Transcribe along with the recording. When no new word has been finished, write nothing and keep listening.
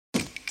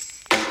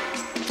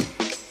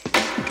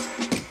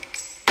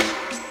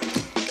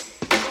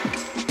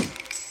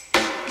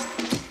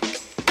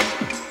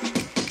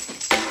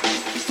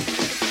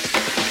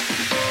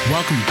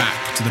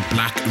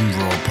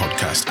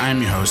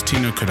I'm your host,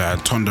 Tino Kuda,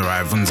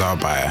 Tonderai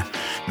Vunzalbaya.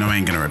 No, I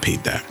ain't gonna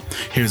repeat that.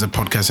 Here's a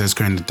podcast that's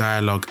creating the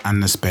dialogue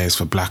and the space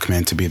for black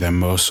men to be their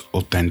most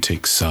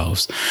authentic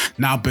selves.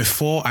 Now,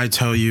 before I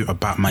tell you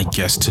about my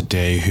guest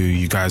today, who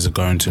you guys are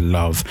going to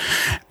love,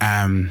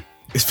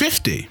 it's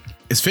 50.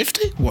 Is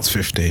 50? What's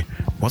 50?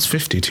 What's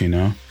 50,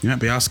 Tino? You might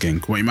be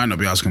asking. Well, you might not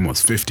be asking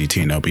what's 50,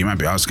 Tino, but you might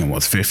be asking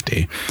what's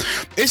 50.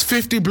 It's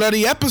 50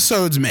 bloody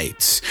episodes,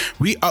 mates.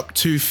 We up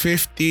to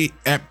 50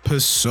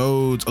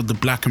 episodes of the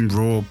Black and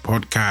Raw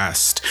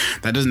podcast.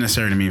 That doesn't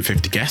necessarily mean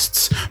 50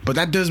 guests, but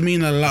that does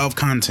mean a lot of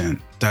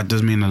content.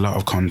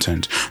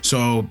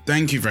 So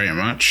thank you very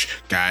much,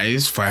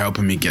 guys, for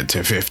helping me get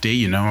to 50.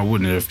 You know, I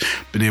wouldn't have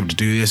been able to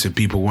do this if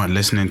people weren't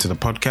listening to the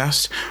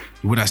podcast.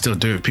 Would I still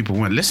do it if people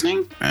weren't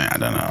listening? I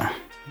don't know.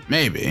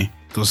 Maybe.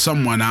 Because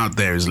someone out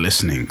there is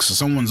listening. So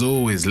someone's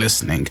always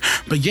listening.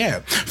 But yeah,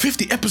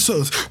 50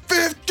 episodes.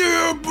 50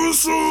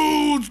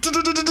 episodes!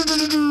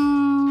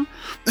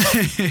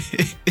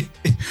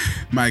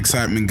 My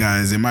excitement,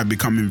 guys, it might be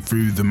coming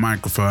through the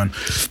microphone.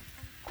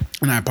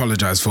 And I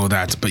apologize for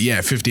that. But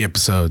yeah, 50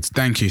 episodes.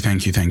 Thank you,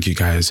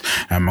 guys.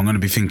 I'm going to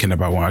be thinking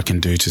about what I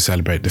can do to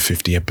celebrate the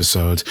 50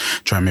 episodes.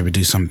 Try and maybe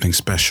do something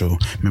special.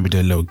 Maybe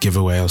do a little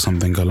giveaway or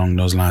something along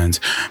those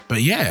lines.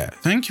 But yeah,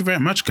 thank you very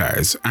much,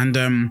 guys.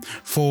 And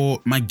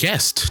for my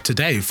guest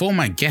today,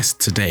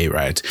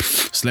 right?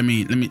 So let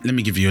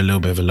me give you a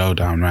little bit of a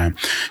lowdown, right?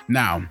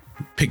 Now,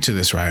 picture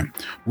this, right?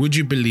 Would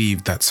you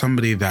believe that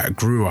somebody that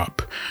grew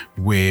up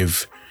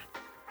with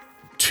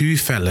 2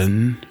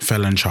 felon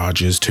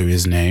charges to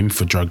his name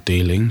for drug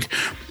dealing,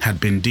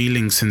 had been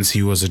dealing since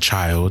he was a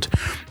child.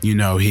 You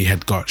know, he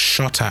had got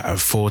shot at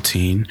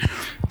 14.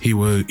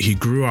 He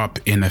grew up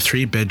in a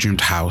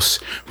 3-bedroomed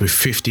house with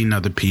 15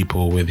 other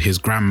people, with his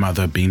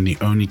grandmother being the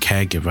only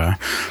caregiver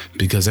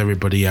because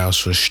everybody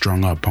else was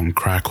strung up on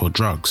crack or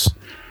drugs.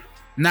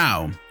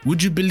 Now,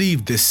 would you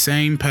believe this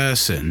same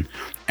person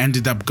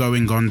ended up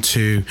going on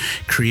to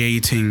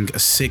creating a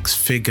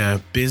 6-figure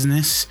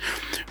business,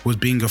 was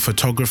being a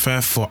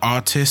photographer for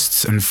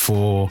artists and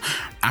for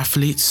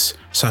athletes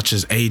such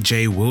as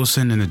AJ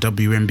Wilson in the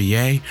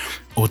WNBA,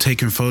 or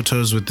taking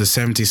photos with the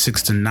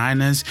 76ers and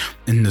Niners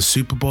in the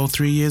Super Bowl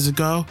 3 years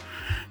ago?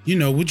 You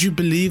know, would you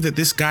believe that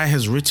this guy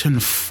has written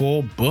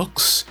 4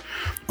 books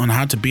on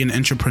how to be an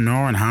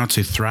entrepreneur and how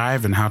to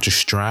thrive and how to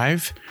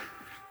strive?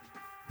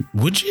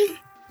 Would you?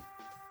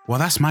 Well,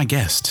 that's my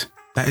guest.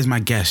 That is my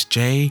guest,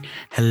 Jay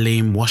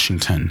Haleem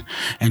Washington.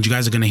 And you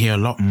guys are going to hear a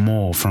lot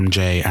more from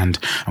Jay. And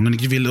I'm going to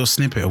give you a little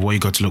snippet of what you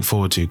got to look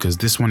forward to, because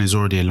this one is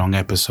already a long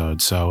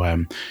episode. So,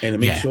 and to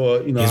make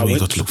sure, you know, here's I what you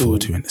went got to look school,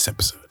 forward to in this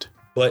episode.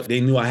 But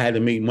they knew I had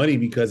to make money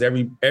because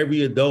every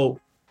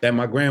adult that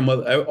my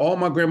grandmother, all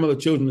my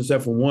grandmother's children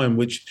except for one,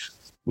 which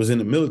was in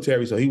the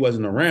military, so he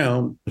wasn't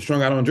around, was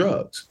strung out on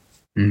drugs.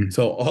 Mm.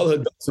 So all the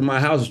adults in my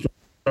house are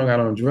strung out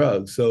on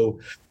drugs. So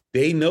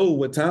they know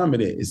what time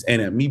it is.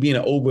 And me being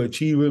an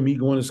overachiever, me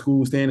going to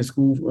school, staying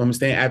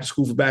after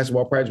school for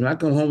basketball practice, when I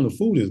come home, the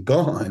food is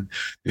gone.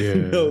 Yeah.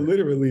 You know,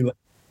 literally, like,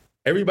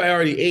 everybody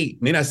already ate.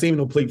 And they're not saving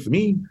no plate for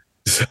me.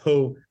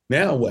 So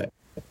now what?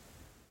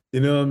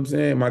 You know what I'm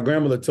saying? My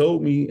grandmother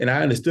told me, and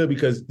I understood,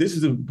 because this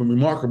is a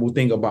remarkable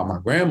thing about my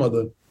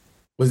grandmother,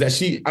 was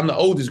that I'm the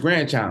oldest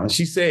grandchild. And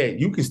she said,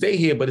 you can stay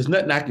here, but there's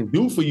nothing I can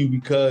do for you,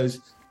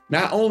 because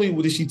not only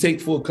did she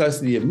take full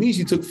custody of me,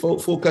 she took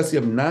full custody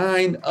of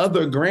 9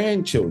 other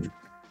grandchildren.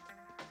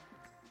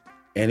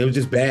 And it was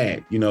just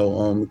bad. You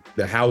know,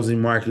 the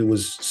housing market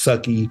was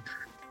sucky.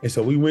 And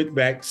so we went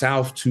back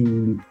south to,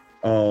 you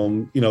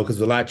know, because it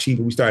was a lot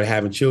cheaper. We started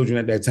having children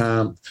at that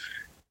time.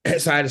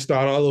 And so I had to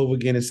start all over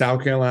again in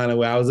South Carolina,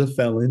 where I was a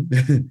felon.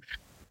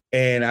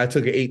 And I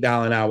took an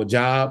 $8 an hour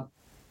job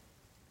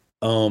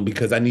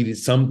because I needed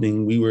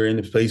something. We were in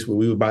a place where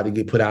we were about to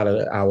get put out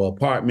of our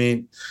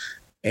apartment.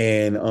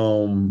 And, you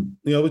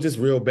know, it was just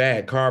real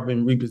bad.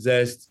 Carbon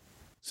repossessed.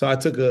 So I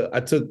took a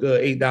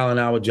 $8 an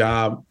hour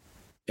job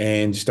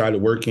and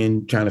started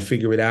working, trying to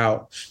figure it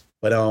out.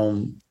 But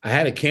I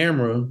had a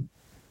camera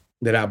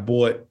that I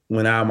bought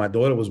when my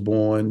daughter was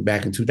born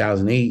back in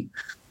 2008.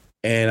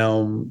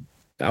 And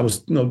I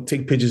was, you know,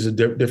 take pictures of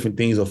different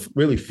things, or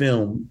really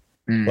film.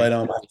 Mm. But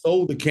I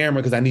sold the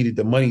camera because I needed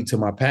the money to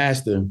my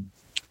pastor.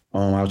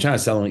 I was trying to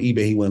sell it on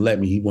eBay. He wouldn't let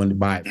me. He wanted to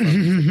buy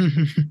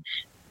it.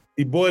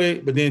 He bought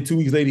it, but then 2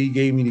 weeks later, he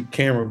gave me the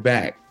camera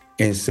back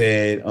and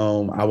said,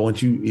 I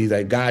want you. He's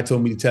like, God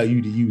told me to tell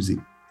you to use it.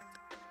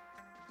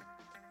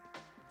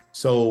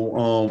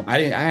 So I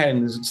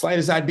hadn't the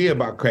slightest idea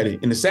about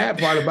credit. And the sad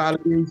part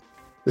about it is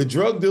the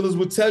drug dealers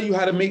would tell you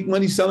how to make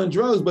money selling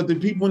drugs, but the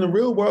people in the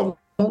real world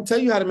won't tell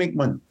you how to make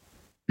money.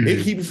 Mm-hmm.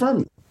 They keep it from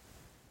you.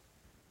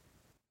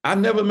 I've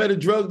never met a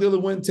drug dealer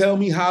who wouldn't tell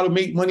me how to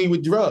make money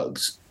with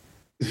drugs.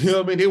 You know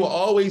what I mean? They will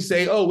always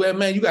say, oh, well,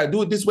 man, you got to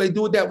do it this way,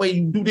 do it that way,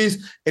 you do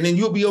this, and then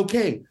you'll be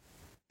okay.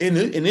 In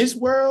this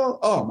world,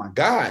 oh, my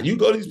God, you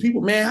go to these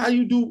people, man, how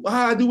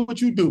I do what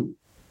you do?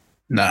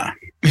 Nah.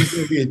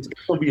 It's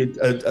going to be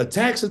a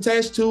tax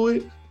attached to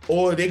it,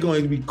 or they're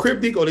going to be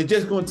cryptic, or they're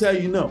just going to tell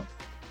you no.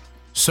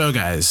 So,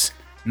 guys,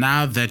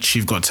 now that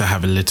you've got to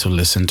have a little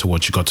listen to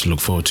what you got to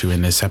look forward to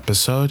in this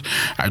episode,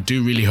 I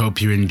do really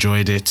hope you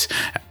enjoyed it.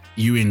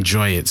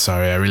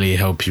 I really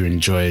hope you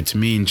enjoy it.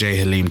 Me and Jay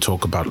Haleem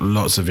talk about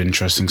lots of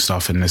interesting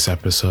stuff in this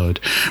episode.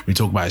 We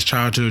talk about his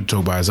childhood,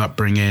 talk about his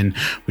upbringing.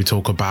 We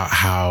talk about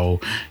how,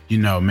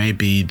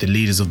 maybe the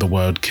leaders of the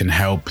world can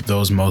help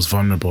those most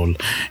vulnerable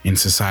in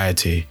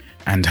society,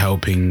 and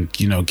helping,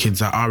 kids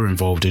that are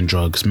involved in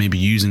drugs, maybe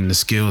using the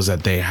skills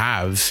that they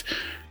have,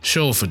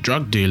 sure, for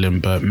drug dealing,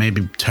 but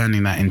maybe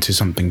turning that into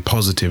something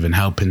positive and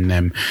helping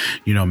them,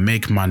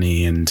 make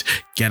money and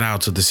get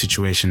out of the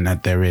situation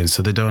that they're in,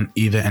 so they don't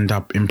either end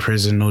up in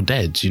prison or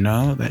dead.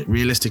 That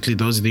realistically,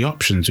 those are the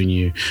options when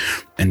you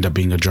end up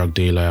being a drug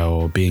dealer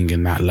or being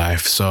in that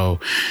life. So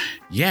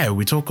yeah,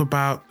 we talk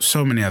about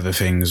so many other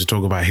things. We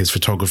talk about his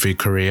photography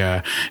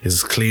career,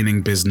 his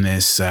cleaning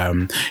business.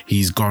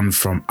 He's gone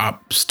from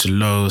ups to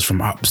lows.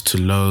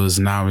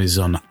 Now he's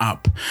on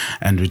up.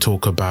 And we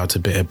talk about a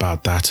bit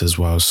about that as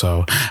well.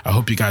 So I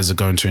hope you guys are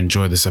going to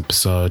enjoy this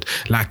episode.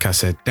 Like I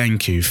said,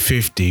 thank you.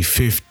 50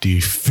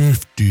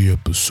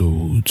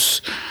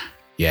 episodes.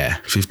 Yeah,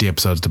 50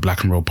 episodes of the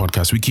Black and Roll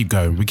podcast. We keep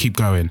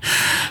going.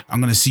 I'm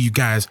going to see you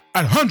guys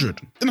at 100,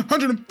 then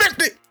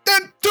 150,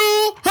 then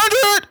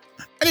 200.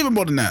 And even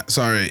more than that.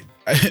 Sorry,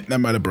 that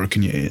might have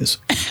broken your ears.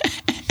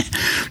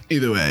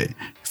 Either way,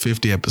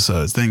 50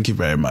 episodes. Thank you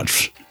very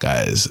much,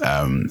 guys.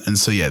 And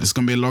so, yeah, this is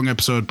going to be a long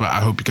episode, but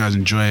I hope you guys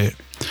enjoy it.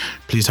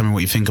 Please tell me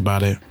what you think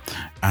about it.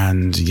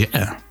 And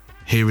yeah,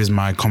 here is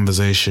my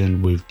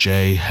conversation with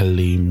J.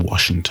 Haleem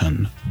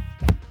Washington.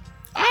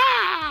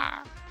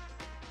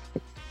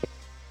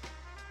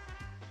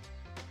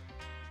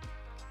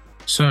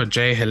 So,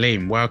 J.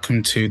 Haleem,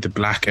 welcome to the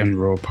Black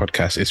and Raw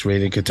podcast. It's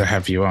really good to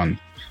have you on.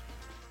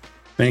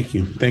 Thank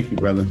you,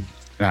 brother.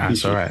 Nah,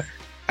 that's all right.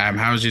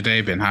 How's your day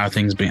been? How are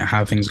things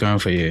going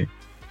for you?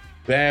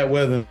 Bad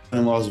weather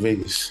in Las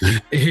Vegas. So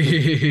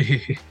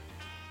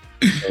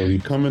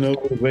you coming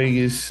over to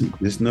Vegas,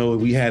 just know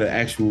we had an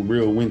actual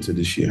real winter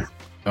this year.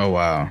 Oh,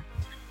 wow.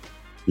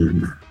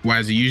 Mm-hmm. Why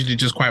is it usually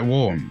just quite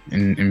warm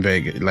in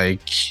Vegas?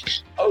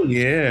 Oh,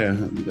 yeah.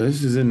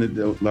 This is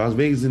Las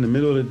Vegas in the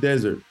middle of the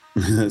desert.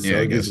 So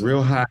it gets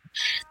real hot.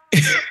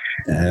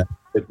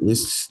 It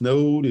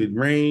snowed, it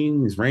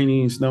rained, it's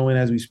raining and snowing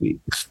as we speak.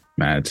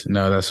 Mad.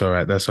 No, that's all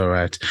right.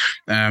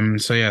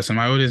 So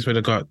my audience would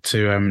have got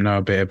to know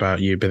a bit about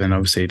you, but then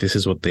obviously this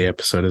is what the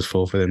episode is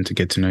for them to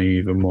get to know you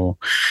even more.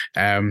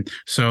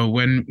 So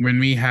when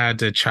we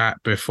had a chat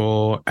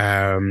before,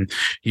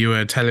 you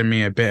were telling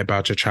me a bit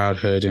about your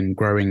childhood and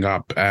growing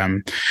up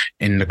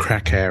in the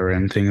crack era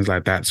and things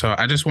like that. So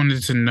I just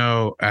wanted to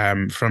know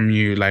from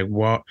you,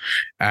 what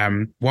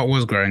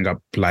was growing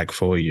up like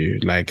for you,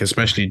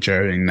 especially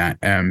during that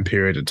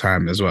period of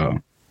time as well.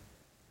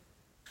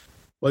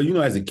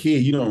 Well, as a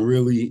kid, you don't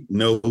really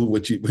know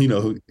what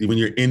when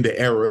you're in the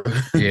era.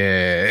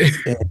 Yeah.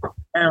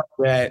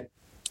 That,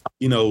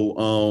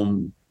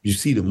 you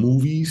see the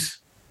movies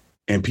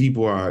and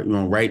people are,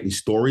 writing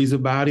stories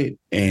about it.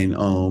 And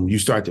you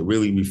start to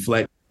really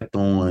reflect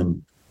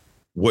on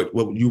what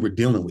you were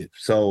dealing with.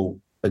 So,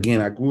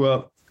 again, I grew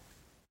up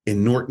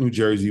in Newark, New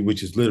Jersey,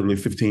 which is literally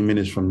 15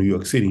 minutes from New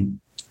York City.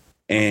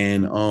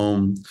 And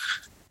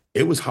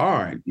it was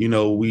hard.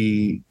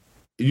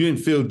 You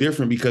didn't feel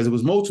different because it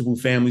was multiple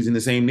families in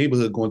the same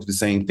neighborhood going through the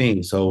same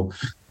thing. So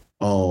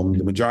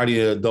the majority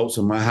of adults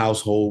in my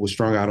household were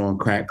strung out on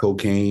crack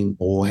cocaine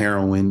or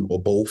heroin or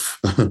both.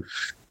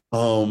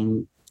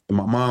 And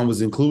my mom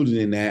was included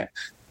in that.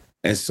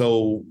 And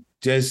so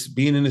just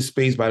being in a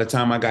space by the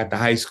time I got to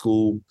high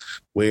school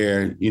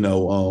where, you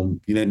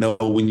didn't know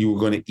when you were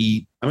going to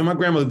eat. I mean, my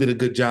grandmother did a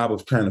good job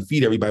of trying to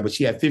feed everybody, but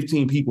she had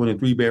 15 people in a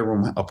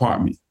 3-bedroom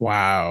apartment.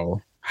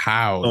 Wow.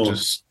 How?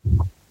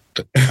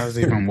 How does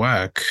it even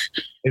work?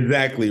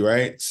 Exactly,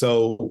 right?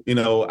 So,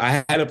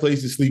 I had a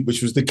place to sleep,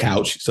 which was the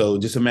couch. So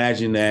just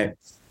imagine that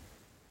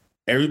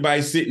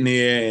everybody's sitting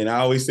there, and I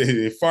always say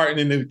they're farting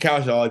in the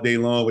couch all day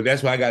long, but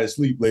that's why I got to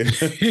sleep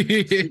later.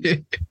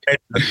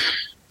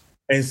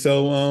 And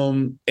so,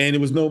 and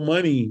it was no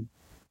money.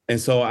 And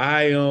so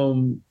I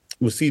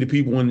would see the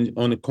people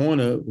on the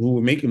corner who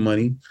were making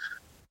money.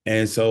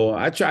 And so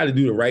I tried to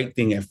do the right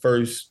thing at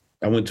first.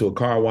 I went to a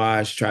car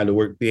wash, tried to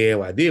work there.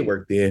 Well, I did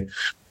work there.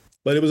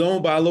 But it was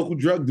owned by a local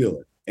drug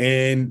dealer.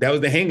 And that was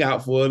the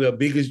hangout for the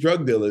biggest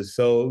drug dealers.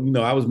 So,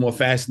 I was more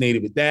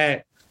fascinated with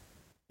that.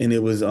 And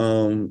it was,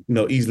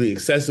 easily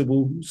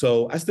accessible.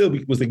 So I still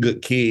was a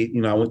good kid.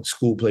 I went to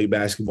school, played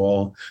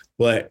basketball.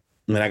 But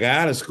when I got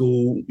out of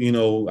school,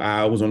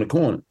 I was on the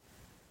corner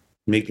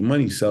making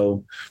money.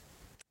 So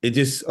it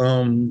just,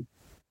 there's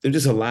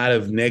just a lot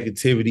of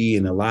negativity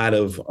and a lot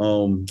of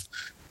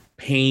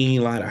pain,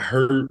 a lot of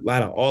hurt, a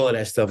lot of all of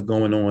that stuff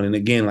going on. And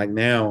again,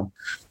 now,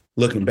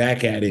 looking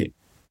back at it,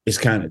 it's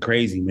kind of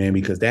crazy, man,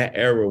 because that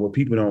era where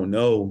people don't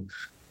know,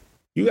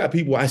 you got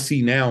people I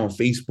see now on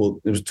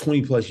Facebook, it was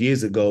 20 plus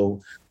years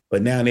ago,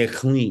 but now they're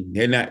clean.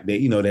 They're not,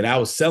 that I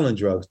was selling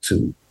drugs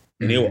to,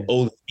 and they were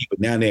older people,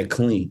 now they're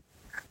clean.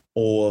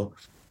 Or,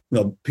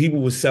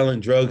 people were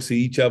selling drugs to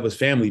each other's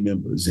family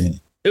members,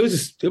 and it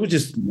was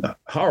just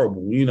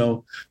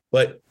horrible,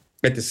 but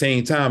at the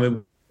same time,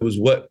 it was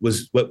what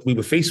we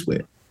were faced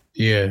with.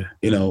 Yeah.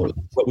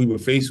 What we were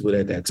faced with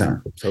at that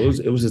time. So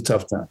it was a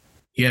tough time.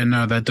 Yeah,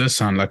 no, that does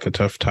sound like a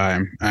tough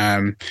time.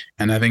 And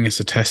I think it's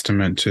a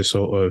testament to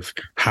sort of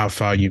how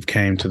far you've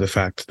came, to the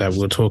fact that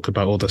we'll talk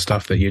about all the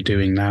stuff that you're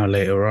doing now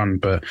later on.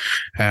 But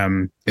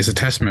it's a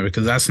testament,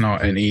 because that's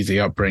not an easy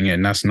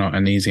upbringing. That's not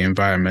an easy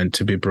environment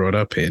to be brought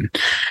up in.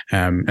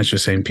 As you're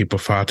saying, people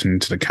farting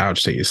into the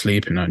couch that you're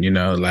sleeping on,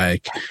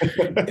 like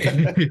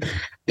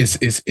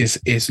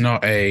it's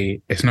not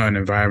an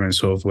environment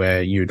sort of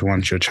where you'd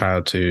want your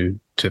child to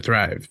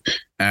thrive.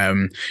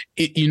 When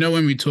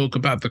we talk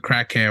about the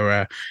crack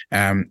era,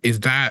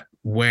 is that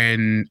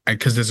when,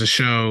 because there's a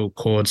show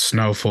called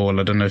Snowfall,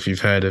 I don't know if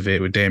you've heard of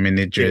it, with Damon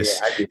Idris.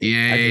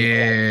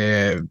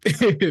 Yeah.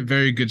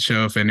 Very good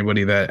show if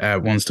anybody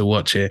that wants to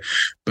watch it.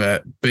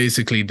 But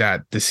basically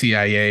that the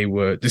CIA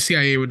were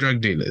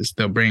drug dealers.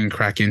 They'll bring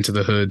crack into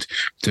the hood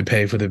to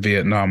pay for the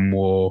Vietnam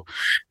War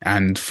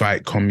and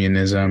fight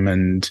communism.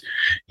 And,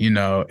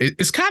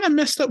 it's kind of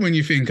messed up when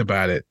you think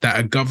about it, that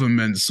a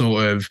government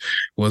sort of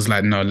was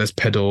like, no, let's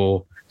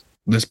peddle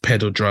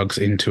drugs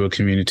into a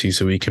community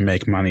so we can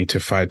make money to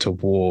fight a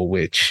war,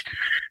 which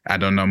I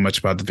don't know much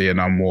about the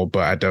Vietnam War,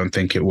 but I don't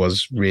think it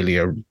was really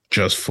a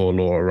just for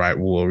law or right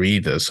war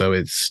either. So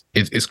it's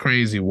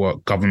crazy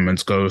what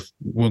governments do,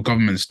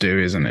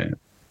 isn't it?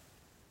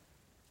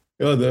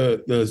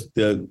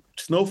 The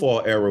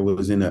Snowfall era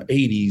was in the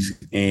 80s,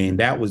 and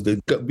that was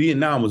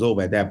Vietnam was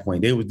over at that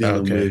point. They were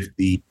dealing with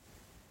the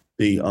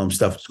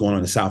stuff that's going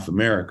on in South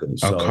America.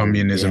 So,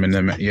 communism in the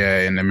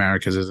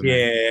Americas, isn't it?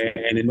 Yeah,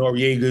 and the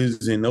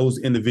Noriegas and those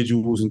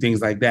individuals and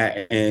things like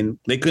that. And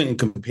they couldn't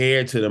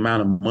compare to the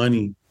amount of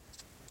money.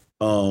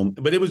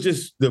 But it was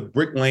just the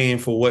bricklaying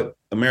for what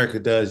America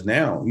does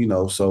now,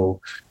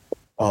 So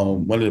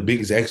one of the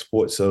biggest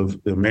exports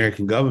of the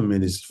American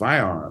government is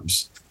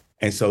firearms.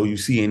 And so you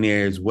see in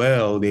there as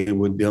well, they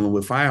were dealing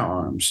with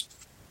firearms.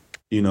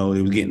 They were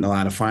getting a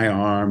lot of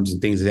firearms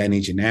and things of that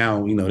nature.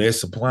 Now, they're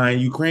supplying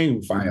Ukraine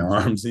with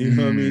firearms. You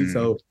know what I mean?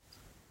 So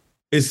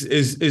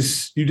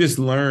it's you just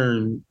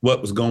learn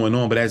what was going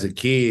on. But as a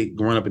kid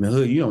growing up in the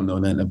hood, you don't know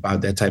nothing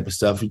about that type of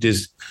stuff. You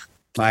just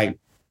like,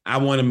 I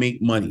want to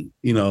make money.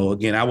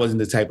 Again, I wasn't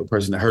the type of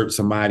person to hurt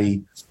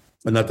somebody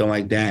or nothing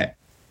like that.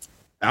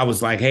 I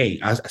was like, hey,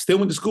 I still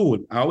went to school.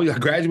 I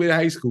graduated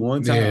high school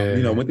on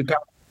time. Went to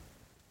college.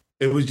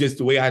 It was just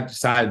the way I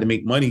decided to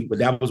make money, but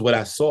that was what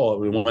I saw.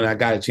 When I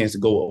got a chance to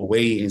go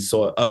away and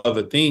saw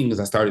other things,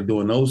 I started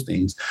doing those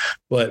things.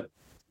 But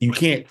you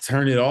can't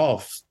turn it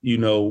off,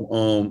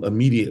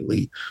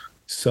 immediately.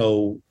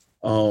 So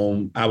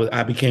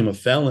I became a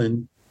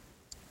felon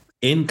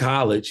in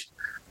college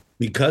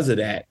because of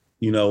that,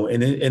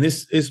 and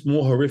it's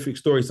more horrific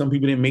story. Some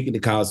people didn't make it to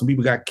college. Some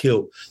people got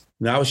killed.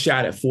 I was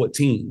shot at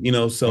 14,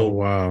 so. Oh,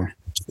 wow.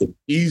 It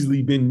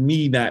easily been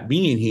me not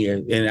being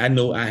here. And I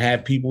know I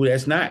have people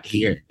that's not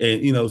here.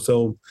 And,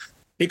 so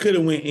it could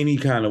have went any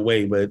kind of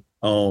way, but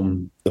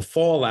the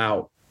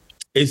fallout,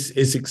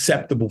 it's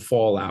acceptable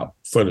fallout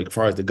as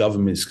far as the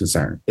government is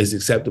concerned. It's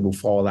acceptable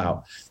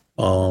fallout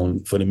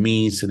for the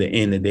means to the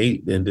end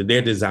that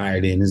their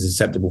desired end is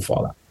acceptable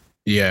fallout.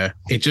 Yeah.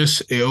 It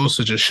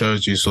also just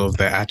shows you sort of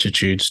their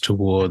attitudes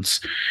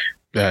towards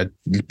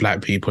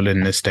Black people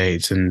in the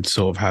States, and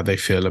sort of how they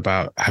feel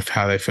about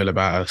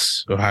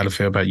us, or how they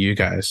feel about you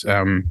guys.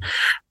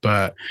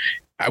 But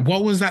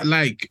what was that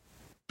like,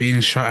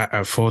 being shot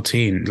at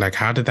 14? Like,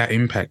 how did that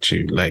impact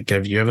you? Like,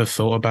 have you ever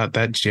thought about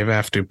that? Did you ever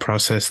have to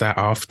process that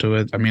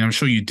afterwards? I mean, I'm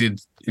sure you did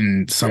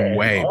in some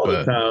way, all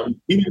but the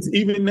time.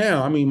 Even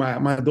now, I mean,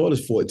 my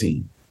daughter's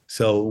 14.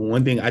 So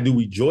one thing I do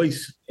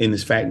rejoice in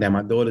is fact that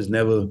my daughter's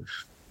never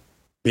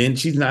been,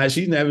 I'll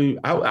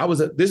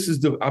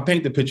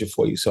paint the picture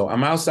for you. So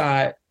I'm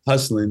outside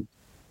hustling,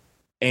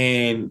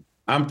 and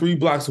I'm 3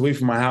 blocks away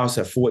from my house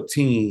at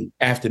 14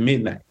 after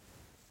midnight.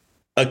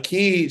 A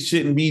kid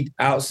shouldn't be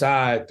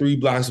outside 3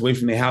 blocks away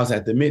from their house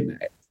after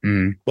midnight.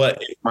 But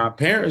if my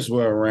parents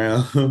were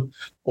around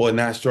or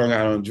not strung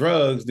out on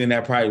drugs, then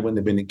that probably wouldn't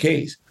have been the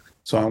case.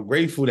 So I'm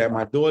grateful that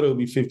my daughter will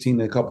be 15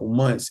 in a couple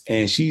months,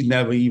 and she's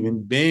never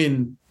even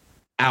been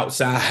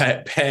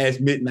outside past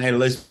midnight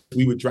unless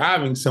we were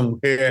driving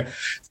somewhere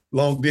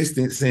long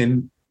distance,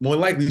 and more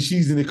likely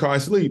she's in the car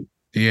asleep.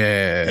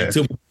 Yeah.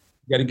 Until we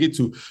got to get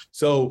to.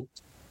 So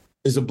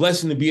it's a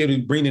blessing to be able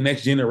to bring the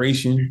next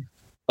generation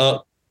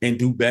up and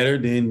do better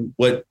than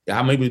what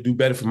I'm able to do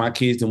better for my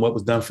kids than what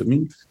was done for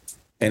me.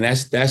 And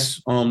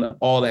that's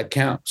all that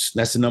counts.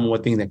 That's the number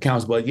one thing that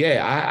counts. But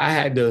yeah, I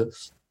had to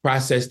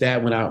process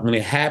that when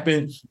it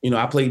happened.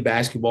 I played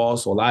basketball,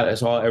 so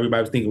that's all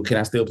everybody was thinking. Well, can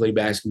I still play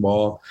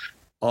basketball?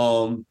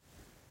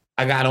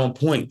 I got on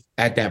point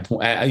at that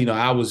point.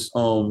 I was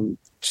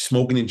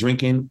smoking and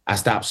drinking. I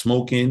stopped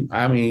smoking.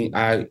 I mean,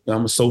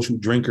 I'm a social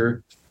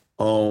drinker.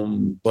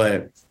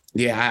 But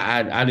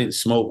yeah, I didn't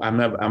smoke.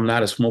 I'm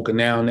not a smoker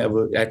now.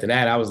 Never. After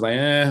that, I was like,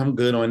 I'm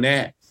good on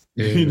that.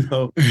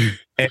 Yeah.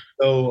 And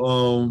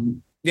so,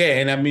 yeah.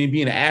 And I mean,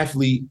 being an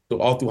athlete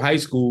all through high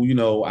school,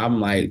 I'm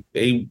like,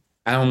 they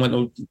I don't want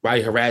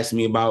nobody harassing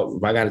me about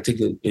if I got to take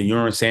a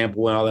urine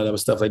sample and all that other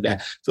stuff like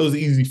that. So it's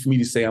easy for me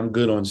to say I'm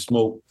good on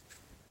smoke.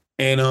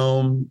 And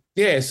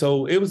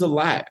so it was a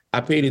lot. I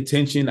paid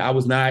attention. I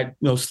was not,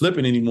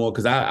 slipping anymore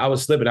because I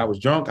was slipping. I was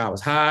drunk. I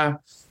was high.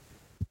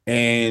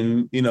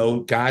 And,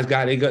 guys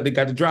they got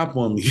the drop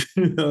on me.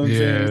 You know what I'm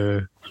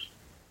saying?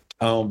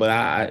 But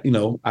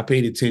I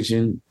paid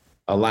attention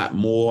a lot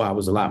more. I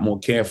was a lot more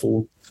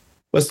careful.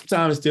 But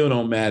sometimes it still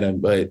don't matter.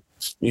 But,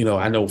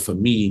 I know for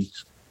me,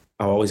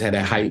 I always had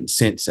that heightened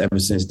sense ever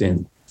since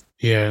then.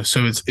 Yeah,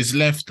 so it's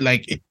left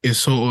like it's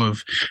sort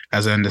of,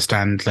 as I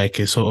understand, like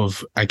it sort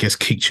of, I guess,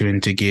 kicked you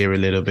into gear a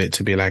little bit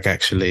to be like,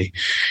 actually,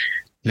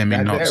 let me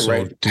not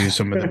do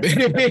some of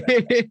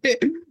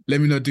the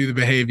let me not do the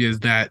behaviors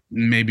that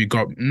maybe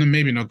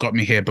not got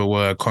me here, but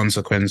were a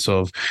consequence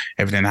of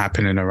everything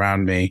happening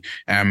around me.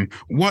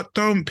 What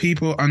don't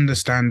people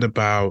understand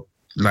about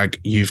like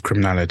youth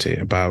criminality,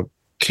 about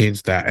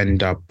kids that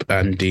end up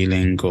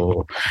dealing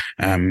or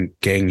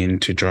getting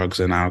into drugs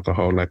and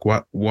alcohol? Like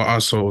what are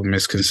sort of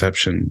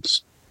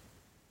misconceptions?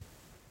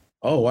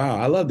 Oh, wow.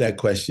 I love that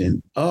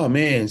question. Oh,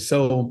 man.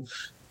 So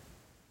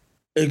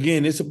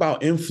again, it's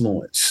about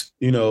influence.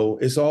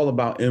 It's all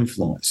about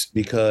influence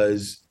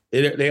because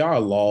they are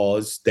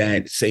laws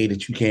that say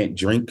that you can't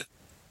drink,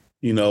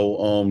 you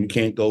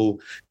can't go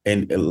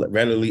and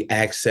readily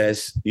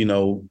access,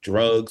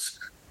 drugs.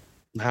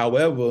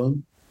 However,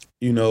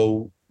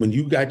 when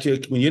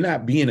you're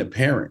not being a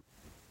parent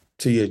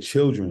to your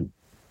children,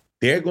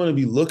 they're going to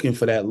be looking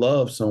for that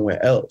love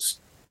somewhere else.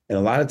 And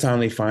a lot of time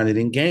they find it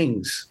in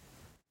gangs.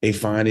 They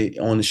find it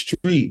on the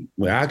street.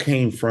 Where I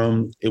came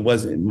from, it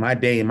wasn't my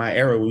day, in my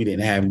era, we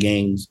didn't have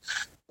gangs.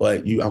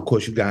 But of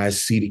course, you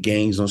guys see the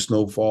gangs on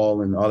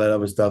Snowfall and all that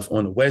other stuff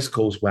on the West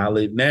Coast where I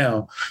live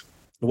now.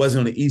 It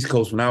wasn't on the East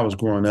Coast when I was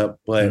growing up,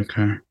 but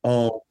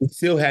we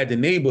still had the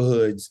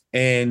neighborhoods.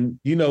 And,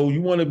 you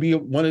want to be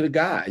one of the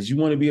guys. You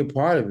want to be a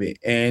part of it.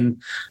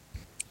 And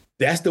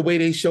that's the way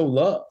they show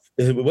love.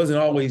 It wasn't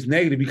always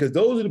negative because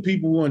those are the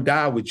people who want to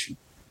die with you.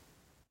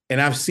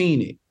 And I've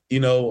seen it.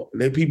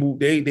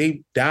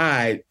 They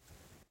died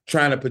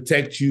trying to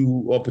protect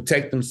you or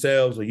protect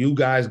themselves, or you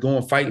guys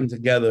going fighting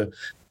together.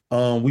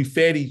 We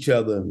fed each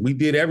other. We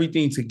did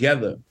everything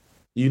together,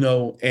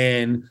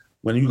 and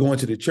when you go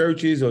into the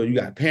churches or you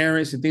got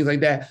parents and things like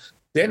that,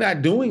 they're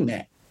not doing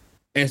that.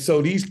 And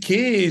so these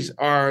kids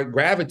are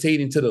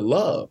gravitating to the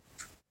love,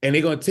 and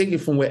they're going to take it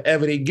from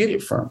wherever they get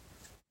it from.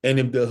 And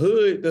if the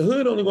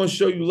hood only going to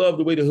show you love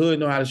the way the hood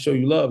know how to show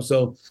you love.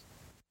 So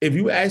if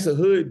you ask a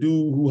hood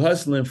dude who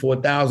hustling for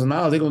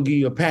 $1,000, they're going to give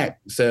you a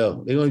pack to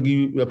sell. They're going to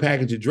give you a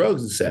package of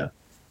drugs to sell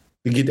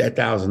to get that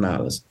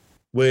 $1,000,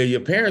 where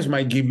your parents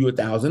might give you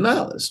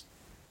 $1,000.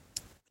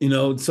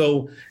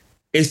 So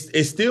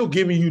it's still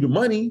giving you the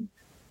money,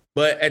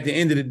 but at the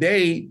end of the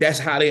day, that's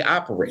how they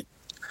operate.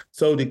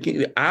 So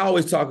I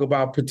always talk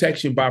about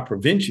protection by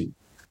prevention.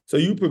 So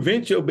you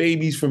prevent your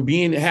babies from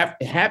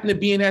happen to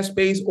be in that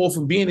space or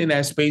from being in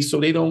that space, so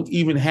they don't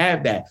even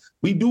have that.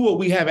 We do what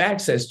we have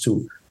access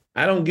to.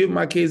 I don't give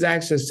my kids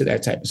access to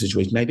that type of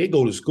situation. Like, they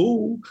go to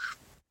school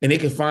and they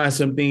can find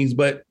some things,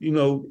 but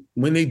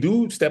when they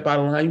do step out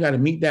of line, you got to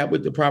meet that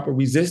with the proper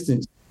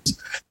resistance.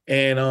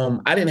 And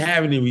I didn't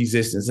have any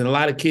resistance, and a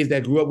lot of kids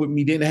that grew up with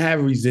me didn't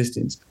have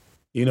resistance.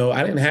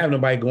 I didn't have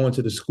nobody going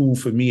to the school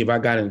for me if I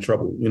got in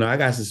trouble. I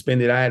got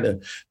suspended. I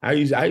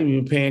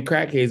even paying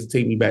crackheads to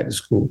take me back to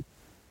school.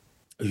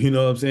 You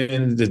know what I'm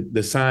saying?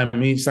 To sign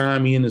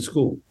me into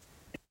school.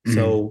 Mm-hmm.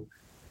 So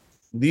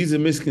these are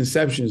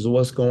misconceptions of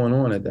what's going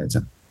on at that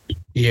time.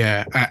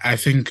 Yeah, I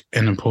think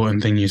an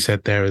important thing you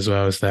said there as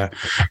well is that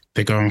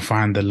they go and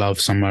find the love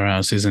somewhere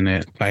else, isn't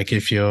it? Like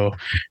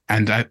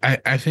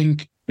I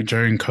think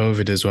during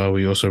COVID as well,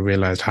 we also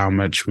realized how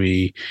much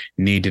we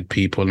needed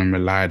people and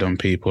relied on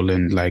people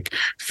and like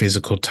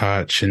physical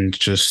touch and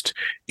just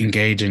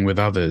engaging with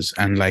others.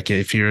 And like,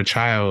 if you're a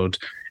child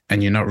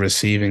and you're not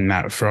receiving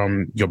that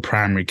from your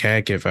primary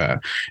caregiver.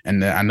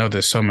 And I know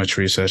there's so much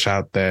research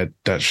out there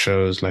that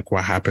shows like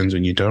what happens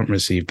when you don't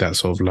receive that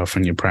sort of love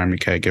from your primary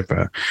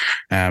caregiver,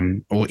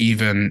 or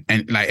even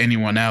like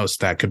anyone else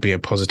that could be a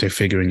positive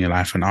figure in your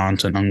life, an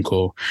aunt, an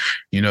uncle.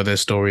 There's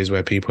stories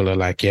where people are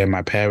like, yeah,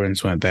 my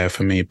parents weren't there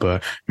for me,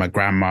 but my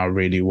grandma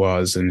really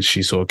was, and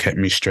she sort of kept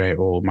me straight,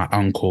 or my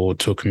uncle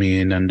took me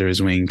in under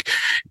his wing.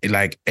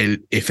 Like,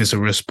 if it's a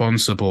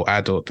responsible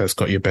adult that's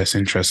got your best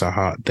interests at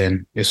heart,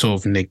 then it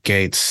sort of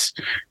negates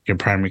your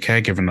primary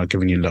caregiver not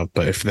giving you love.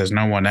 But if there's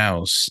no one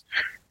else,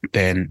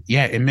 then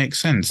yeah, it makes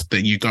sense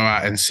that you go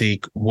out and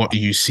seek what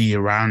you see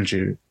around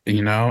you,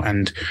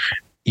 and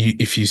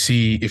if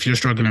you're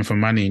struggling for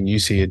money and you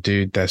see a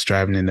dude that's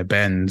driving in a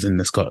Benz and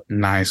that's got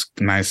nice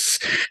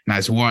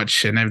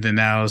watch and everything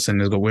else, and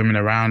there's got women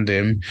around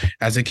him,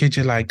 as a kid,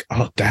 you're like,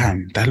 oh,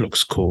 damn, that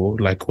looks cool.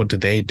 Like, what do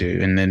they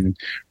do? And then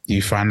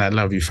you find that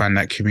love, you find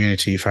that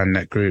community, you find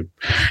that group.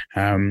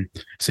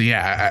 So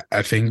yeah,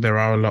 I think there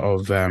are a lot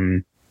of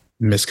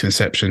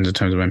misconceptions in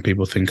terms of when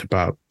people think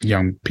about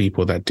young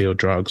people that deal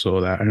drugs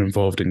or that are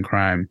involved in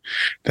crime.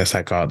 That's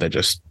like, oh, they're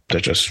just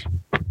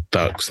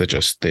thugs, they're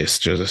just this,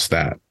 just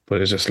that.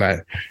 but it's just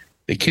like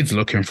the kid's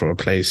looking for a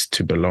place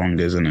to belong,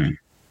 isn't it?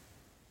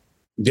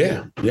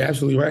 Yeah, you're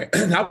absolutely right.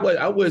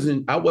 I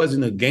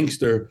wasn't a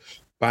gangster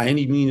by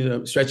any means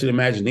of stretch of the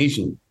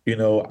imagination.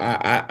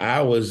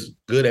 I was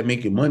good at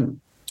making money.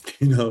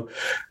 You know,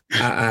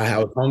 I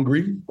was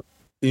hungry.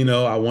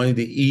 I wanted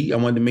to eat. I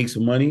wanted to make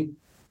some money.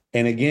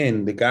 And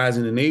again, the guys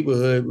in the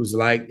neighborhood was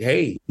like,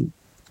 hey,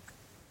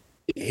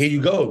 here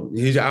you go.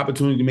 Here's your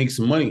opportunity to make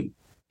some money.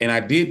 And I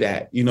did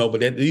that, but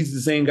these are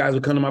the same guys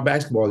who come to my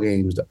basketball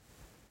games, though.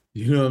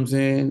 You know what I'm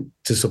saying?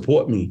 To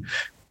support me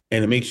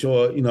and to make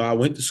sure, I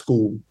went to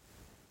school,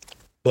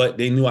 but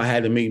they knew I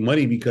had to make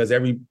money because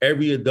every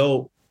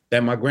adult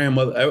that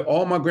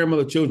all my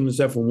grandmother children,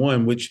 except for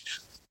one, which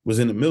was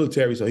in the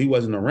military, so he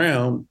wasn't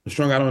around,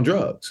 strung out on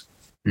drugs.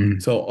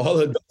 So all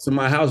the adults in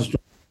my house are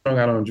strung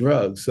out on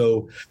drugs.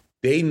 So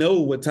they know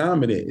what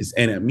time it is.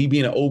 And me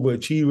being an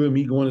overachiever,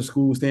 me going to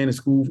school, staying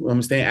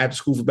after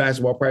school for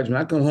basketball practice,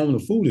 when I come home, the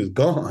food is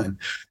gone.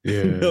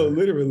 Yeah.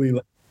 Literally,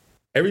 like,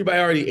 everybody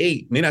already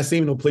ate. And they're not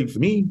saving no plate for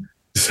me.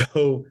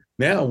 So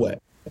now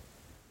what?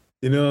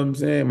 You know what I'm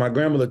saying? My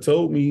grandmother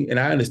told me, and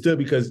I understood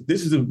because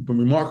this is a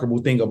remarkable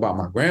thing about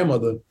my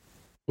grandmother,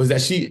 was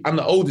that I'm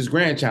the oldest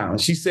grandchild.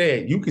 And she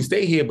said, you can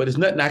stay here, but there's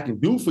nothing I can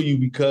do for you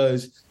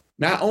because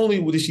not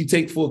only did she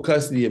take full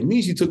custody of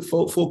me, she took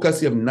full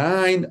custody of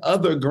 9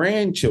 other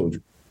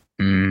grandchildren.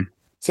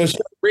 So she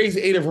raised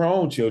 8 of her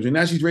own children.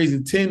 Now she's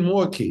raising 10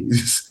 more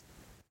kids.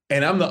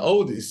 And I'm the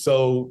oldest.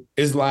 So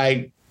it's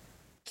like,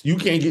 you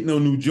can't get no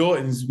new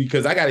Jordans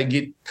because I got to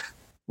get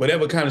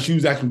whatever kind of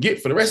shoes I can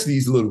get for the rest of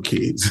these little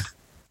kids,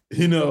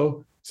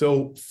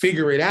 So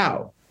figure it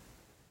out.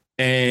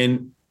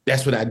 And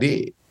that's what I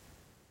did.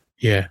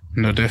 Yeah,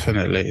 no,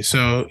 definitely.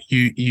 So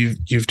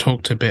you've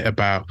talked a bit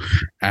about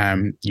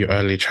your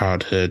early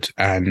childhood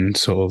and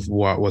sort of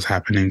what was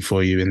happening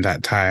for you in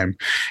that time,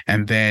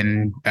 and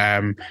then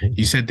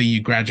you said that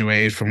you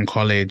graduated from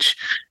college,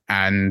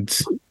 and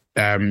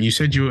you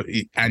said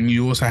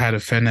you also had a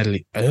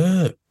felony.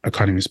 I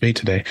can't even speak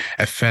today.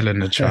 A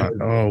felony charge.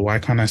 Oh, why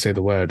can't I say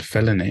the word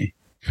felony?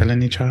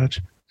 Felony charge.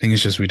 I think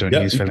it's just we don't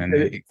use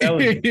felony. So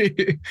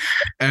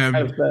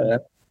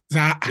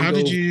how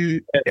did you?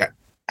 Yeah.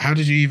 How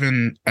did you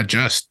even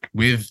adjust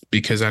with,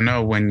 because I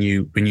know when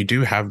you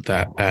do have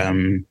that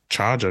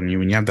charge on you,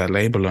 when you have that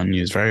label on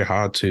you, it's very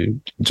hard to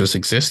just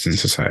exist in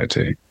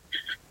society.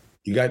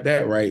 You got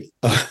that right.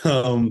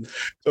 So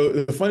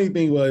the funny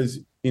thing was,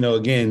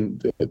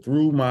 again,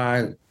 through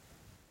my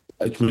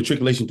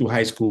matriculation through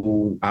high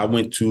school, I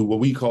went to what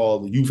we call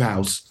the youth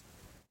house,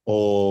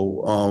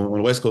 or on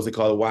the West Coast, they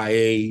call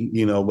it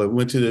YA, but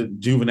went to the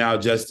juvenile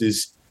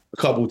justice a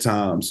couple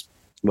times.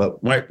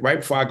 But right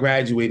before I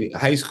graduated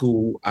high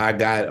school, I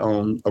got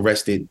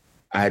arrested.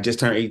 I had just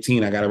turned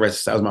 18. I got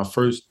arrested. That was my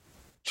first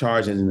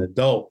charge as an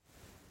adult.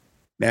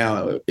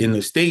 Now, in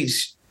the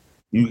States,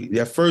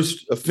 that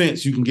first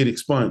offense, you can get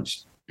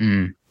expunged.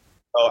 So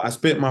I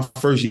spent my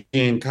first year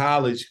in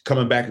college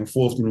coming back and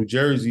forth to New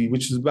Jersey,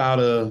 which is about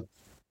a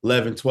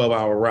 11,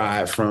 12-hour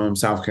ride from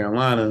South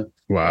Carolina.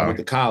 Wow. I went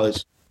to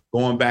college,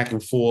 going back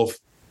and forth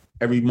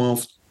every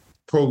month,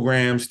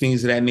 programs,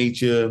 things of that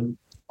nature.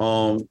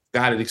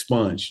 Got it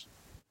expunged.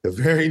 The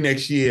very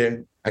next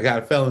year, I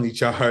got a felony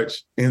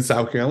charge in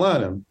South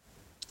Carolina.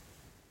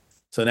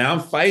 So now I'm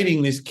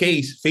fighting this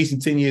case, facing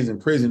 10 years in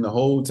prison the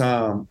whole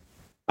time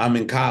I'm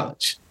in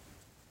college.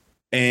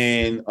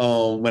 And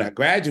when I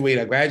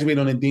graduated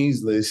on the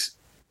dean's list,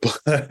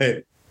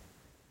 but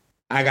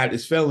I got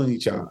this felony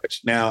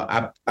charge.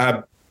 Now,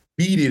 I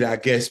beat it, I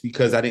guess,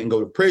 because I didn't go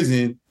to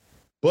prison,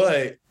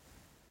 but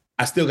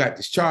I still got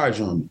this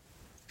charge on me.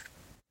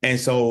 And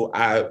so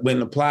I went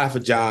and applied for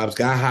jobs,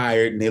 got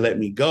hired, and they let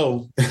me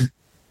go.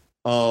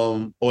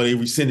 Or they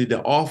rescinded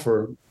the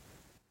offer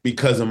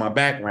because of my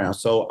background.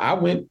 So I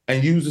went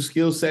and used the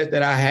skill set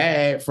that I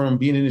had from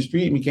being in the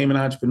street and became an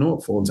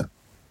entrepreneur full time.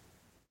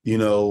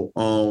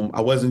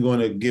 I wasn't going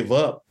to give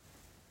up,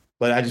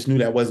 but I just knew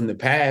that wasn't the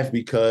path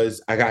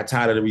because I got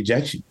tired of the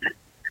rejection.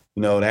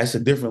 That's a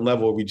different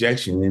level of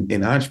rejection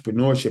in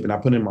entrepreneurship. And I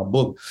put in my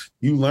book,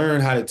 you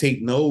learn how to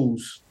take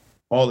no's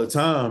all the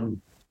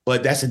time,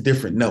 but that's a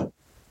different no.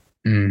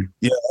 Yeah,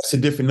 that's a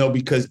different no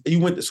because you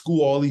went to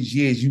school all these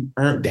years. You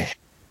earned that.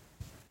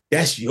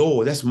 That's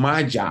yours. That's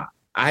my job.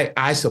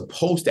 I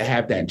supposed to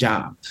have that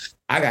job.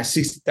 I got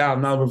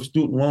 $60,000 worth of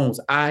student loans.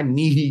 I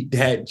need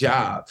that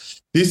job.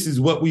 This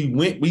is what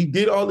we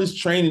did all this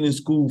training in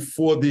school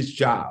for this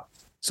job.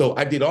 So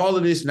I did all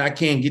of this and I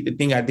can't get the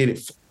thing I did it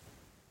for.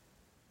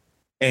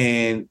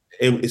 And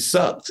it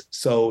sucked.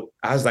 So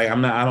I was like,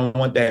 I don't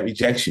want that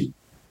rejection.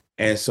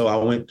 And so I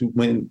went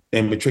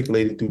and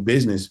matriculated through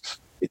business.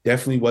 It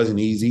definitely wasn't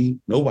easy.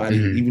 Nobody,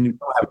 even if you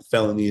don't have a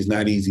felony, is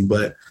not easy.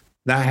 But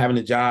not having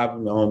a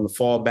job, the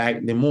fall back,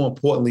 and then more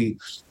importantly,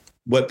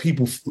 what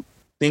people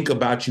think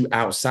about you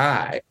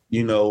outside.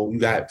 You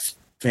got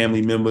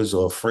family members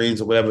or friends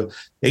or whatever.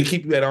 They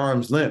keep you at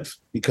arm's length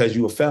because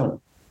you a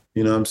felon.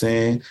 You know what I'm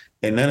saying?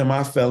 And none of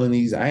my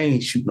felonies, I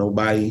ain't shoot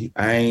nobody.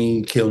 I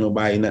ain't kill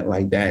nobody, nothing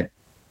like that.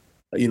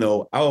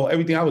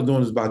 Everything I was doing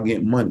was about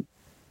getting money.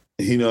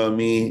 You know what I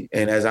mean?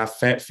 And as I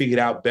figured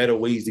out better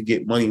ways to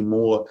get money,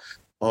 more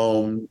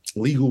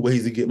legal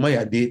ways to get money,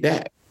 I did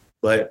that.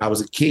 But I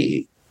was a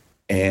kid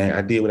and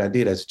I did what I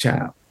did as a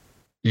child.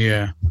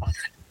 Yeah.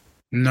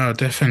 No,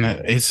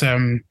 definitely. It's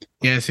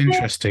it's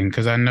interesting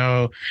because I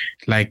know,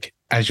 like,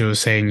 as you were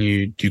saying,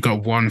 you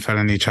got one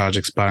felony charge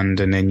expunged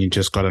and then you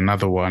just got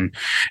another one,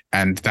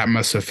 and that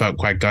must have felt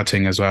quite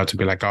gutting as well to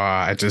be like, oh,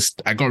 I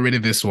got rid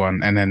of this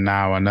one and then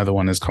now another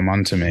one has come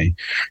onto me.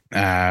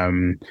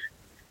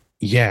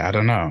 Yeah, I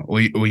don't know.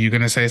 Were you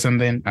gonna say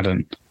something? I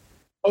don't.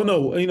 Oh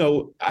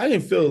no, I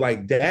didn't feel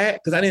like that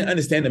because I didn't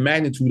understand the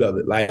magnitude of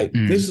it. Like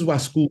this is why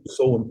school is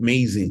so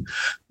amazing,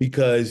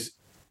 because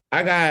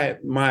I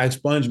got my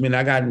expungement.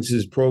 I got into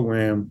this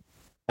program.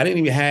 I didn't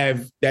even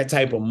have that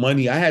type of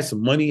money. I had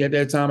some money at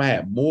that time. I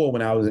had more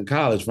when I was in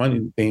college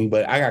running thing,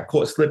 but I got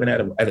caught slipping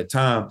at a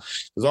time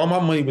because all my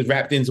money was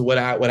wrapped into what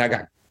I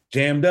got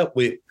jammed up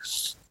with.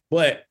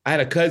 But I had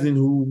a cousin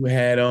who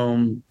had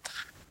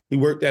he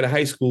worked at a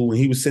high school and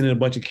he was sending a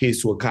bunch of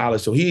kids to a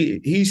college. So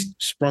he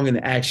sprung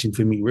into action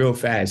for me real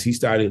fast. He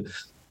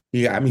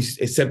got me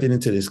accepted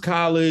into this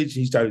college.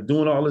 He started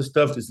doing all this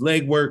stuff, this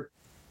legwork.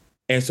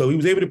 And so he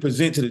was able to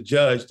present to the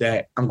judge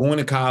that I'm going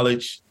to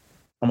college.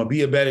 I'm going to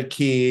be a better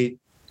kid.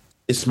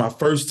 It's my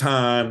first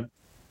time.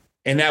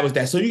 And that was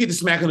that. So you get the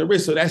smack on the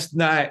wrist. So that's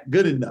not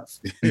good enough.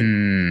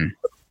 You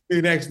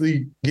can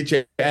actually get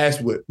your ass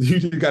whipped.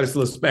 You just got a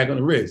little smack on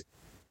the wrist.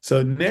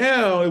 So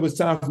now it was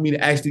time for me to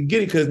actually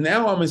get it because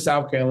now I'm in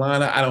South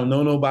Carolina. I don't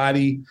know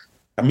nobody.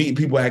 I'm meeting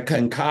people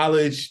in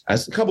college. A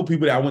couple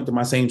people that I went to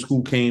my same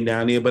school came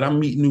down there, but I'm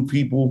meeting new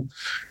people.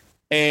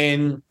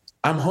 And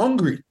I'm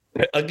hungry.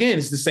 Again,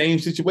 it's the same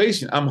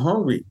situation. I'm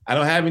hungry. I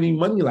don't have any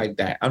money like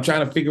that. I'm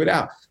trying to figure it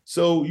out.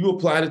 So you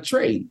apply to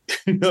trade.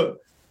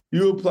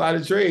 You apply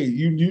to trade.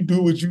 You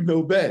do what you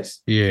know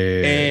best.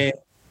 Yeah. And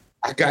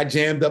I got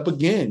jammed up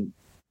again.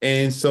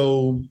 And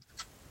so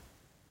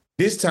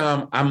this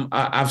time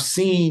I've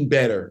seen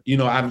better.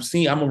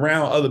 I'm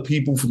around other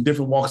people from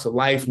different walks of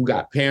life who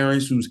got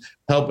parents who's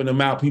helping them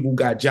out, people who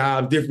got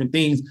jobs, different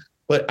things.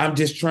 But I'm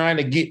just trying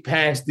to get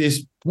past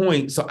this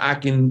point so I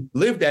can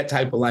live that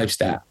type of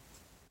lifestyle.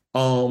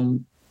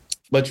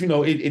 But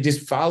it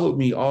just followed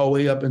me all the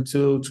way up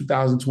until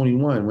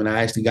 2021 when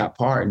I actually got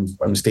pardoned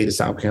from the state of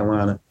South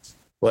Carolina.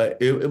 But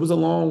it was a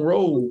long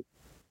road.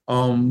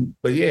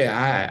 But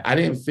yeah, I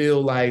didn't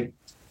feel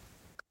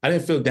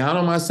down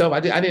on myself. I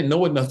didn't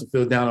know enough to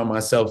feel down on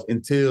myself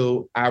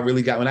until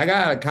when I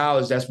got out of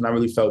college, that's when I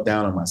really felt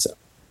down on myself.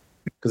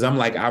 Because I'm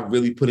like, I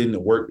really put in the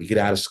work to get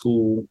out of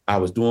school. I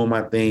was doing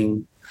my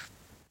thing.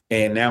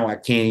 And now I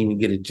can't even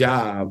get a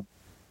job,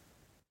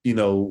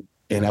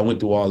 and I went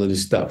through all of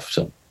this stuff.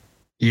 So,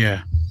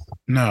 yeah,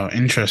 no,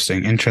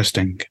 interesting.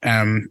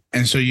 And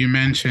so you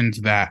mentioned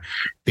that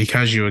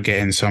because you were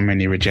getting so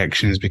many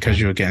rejections, because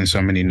you were getting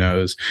so many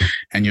no's,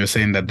 and you're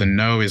saying that the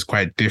no is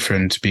quite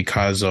different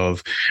because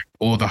of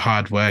all the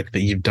hard work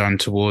that you've done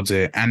towards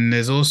it. And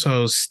there's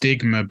also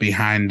stigma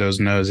behind those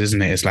no's,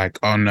 isn't it? It's like,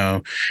 oh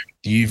no,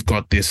 you've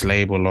got this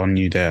label on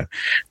you that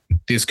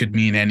this could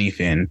mean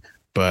anything,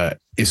 but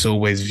it's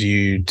always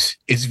viewed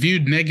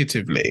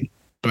negatively.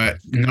 But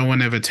no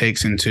one ever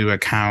takes into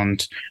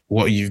account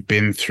what you've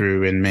been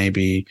through and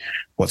maybe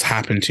what's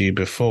happened to you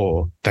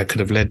before that could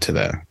have led to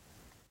that.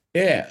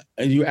 Yeah,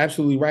 and you're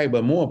absolutely right.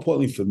 But more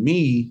importantly for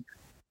me,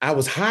 I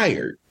was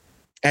hired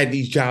at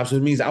these jobs. So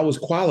it means I was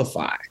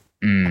qualified.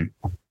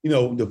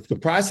 The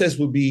process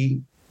would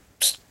be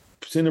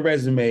send a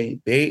resume.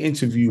 They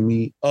interview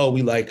me. Oh,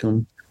 we like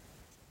him.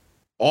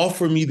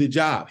 Offer me the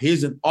job.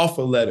 Here's an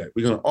offer letter.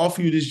 We're going to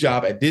offer you this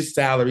job at this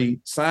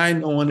salary.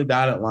 Sign on the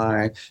dotted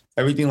line,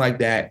 everything like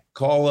that.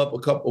 Call up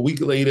a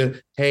week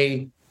later.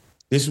 Hey,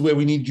 this is where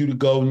we need you to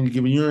go. We need to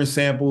give a urine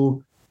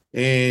sample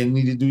and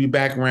need to do your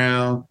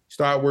background.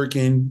 Start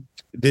working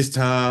this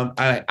time.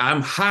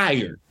 I'm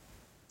hired.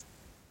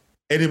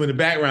 And then when the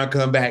background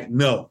come back,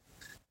 no.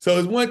 So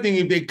it's one thing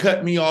if they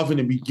cut me off in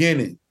the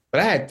beginning,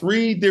 but I had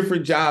 3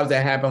 different jobs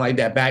that happened like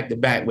that back to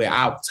back where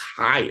I was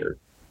hired.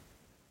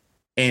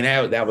 And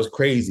that was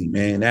crazy,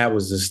 man. That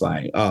was just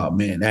like, oh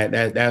man,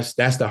 that's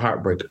the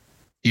heartbreaker.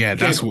 Yeah,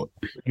 that's what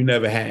you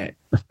never had.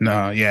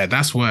 No, yeah,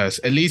 that's worse.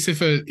 At least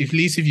if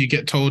you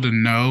get told a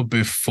no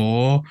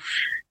before,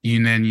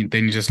 then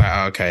you're just like,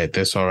 oh, okay,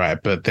 that's all right.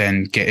 But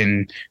then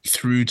getting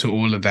through to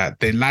all of that,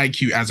 they like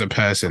you as a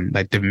person.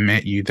 Like they've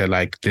met you. They're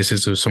like, this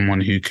is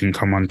someone who can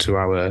come onto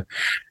our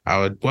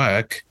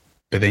work.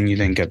 But then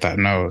you get that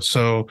no.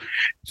 So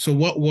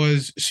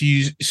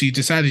you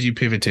decided you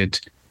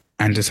pivoted.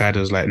 And decided, I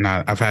was like,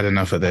 nah, I've had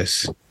enough of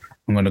this.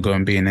 I'm going to go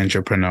and be an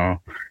entrepreneur.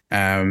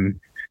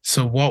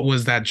 So what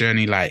was that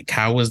journey like?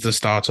 How was the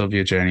start of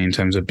your journey in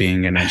terms of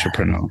being an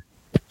entrepreneur?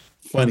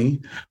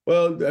 Funny.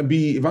 Well,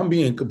 if I'm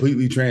being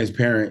completely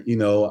transparent,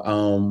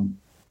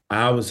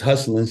 I was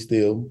hustling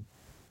still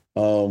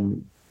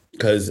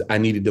because I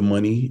needed the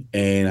money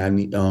and I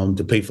need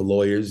to pay for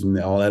lawyers and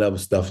all that other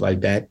stuff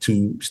like that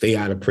to stay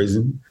out of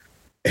prison.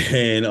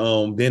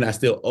 And then I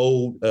still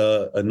owed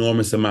an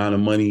enormous amount of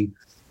money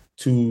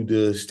to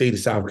the state of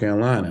South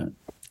Carolina.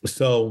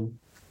 So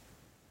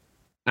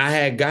I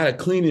had got a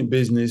cleaning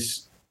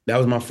business. That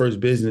was my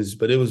first business,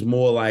 but it was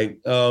more like,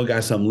 oh,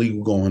 got something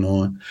legal going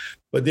on.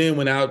 But then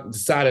when I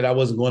decided I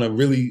wasn't going to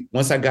really,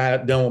 once I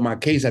got done with my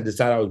case, I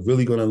decided I was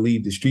really going to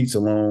leave the streets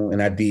alone,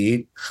 and I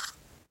did.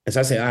 And so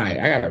I said, all right,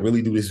 I got to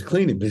really do this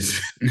cleaning business.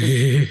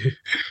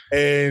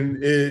 And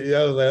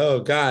I was like,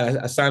 oh, God,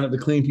 I signed up to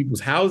clean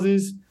people's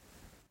houses.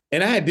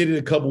 And I did it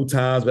a couple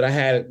times, but I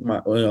had my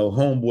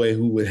homeboy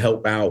who would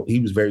help out. He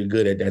was very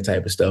good at that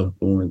type of stuff,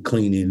 doing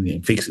cleaning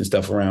and fixing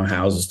stuff around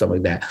houses, stuff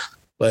like that.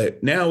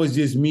 But now it's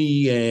just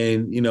me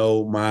and,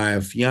 my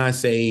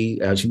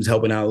fiance. She was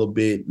helping out a little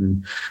bit,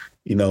 and,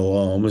 I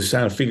was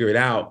trying to figure it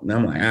out. And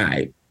I'm like, all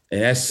right.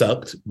 And that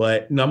sucked,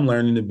 but I'm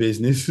learning the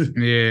business.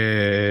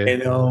 Yeah.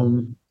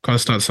 And gotta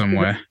start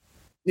somewhere.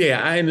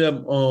 Yeah, I ended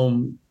up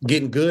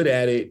getting good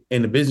at it,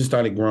 and the business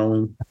started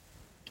growing.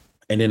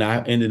 And then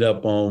I ended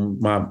up I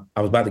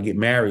was about to get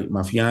married.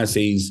 My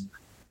fiance's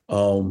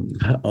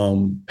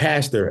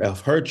pastor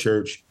of her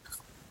church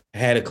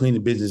had a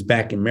cleaning business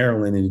back in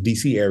Maryland in the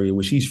DC area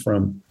where she's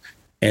from.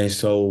 And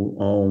so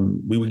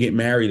we would get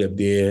married up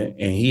there,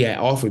 and he had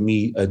offered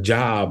me a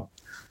job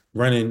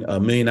running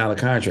 $1 million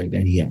contract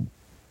that he had.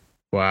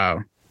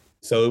 Wow.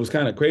 So it was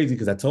kind of crazy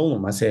because I told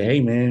him, I said, hey,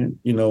 man,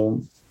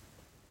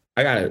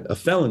 I got a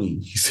felony.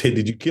 He said,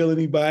 did you kill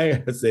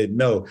anybody? I said,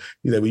 no.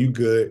 He said, well, you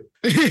good.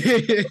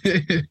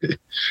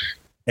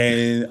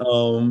 And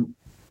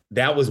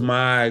that was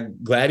my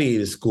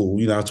gladiator school.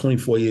 I was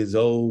 24 years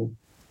old.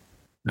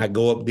 I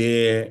go up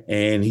there,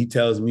 and he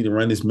tells me to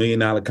run this $1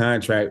 million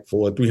contract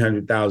for a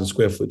 300,000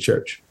 square foot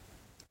church.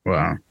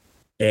 Wow.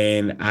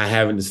 And I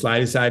haven't the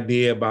slightest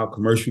idea about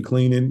commercial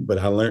cleaning, but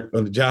I learned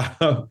on the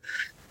job.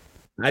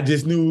 I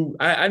just knew,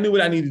 I knew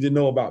what I needed to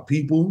know about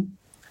people.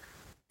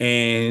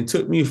 And it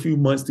took me a few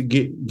months to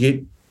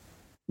get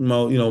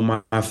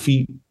my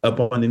feet up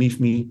underneath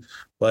me,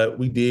 but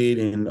we did.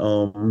 And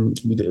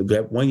we did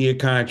that 1 year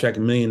contract,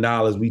 $1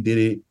 million. We did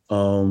it.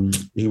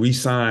 He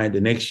re-signed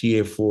the next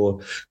year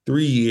for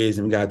 3 years,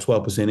 and we got a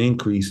 12%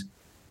 increase.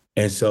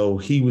 And so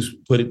he was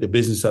putting the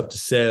business up to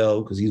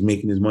sell because he's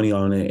making his money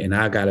on it. And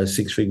I got a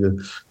 6-figure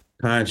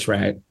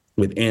contract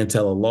with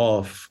Antella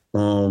Loft, the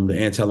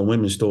Antella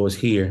women's stores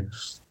here.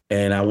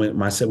 And we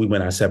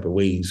went our separate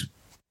ways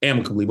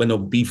amicably, with no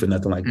beef or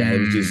nothing like that. It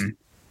was just,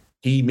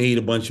 he made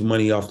a bunch of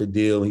money off the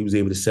deal. He was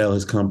able to sell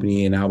his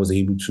company, and I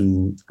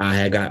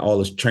had got all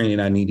the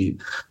training I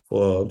needed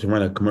to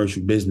run a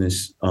commercial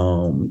business.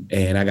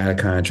 And I got a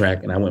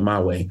contract, and I went my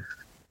way.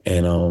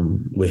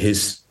 And with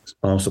his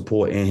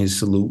support and his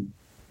salute,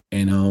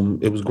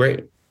 and it was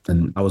great.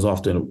 And I was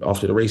off to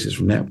the races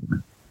from that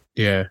point.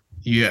 Yeah.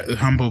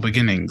 Humble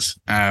beginnings.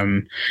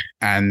 And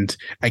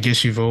I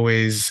guess you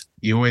always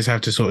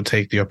have to sort of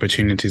take the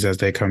opportunities as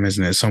they come,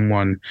 isn't it?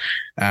 Someone,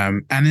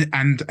 and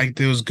it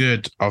was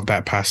good of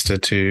that pastor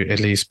to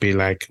at least be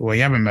like, well,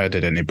 you haven't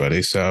murdered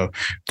anybody, so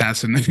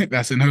that's an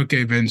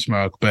okay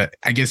benchmark. But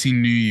I guess he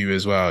knew you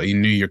as well. He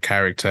knew your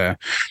character,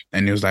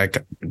 and he was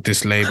like,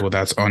 this label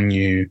that's on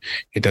you,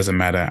 it doesn't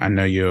matter. I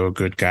know you're a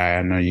good guy.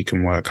 I know you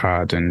can work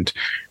hard, and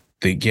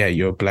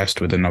you're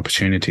blessed with an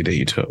opportunity that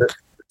you took.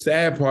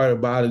 Sad part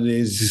about it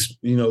is just,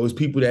 it was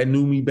people that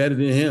knew me better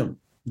than him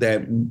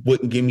that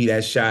wouldn't give me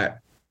that shot,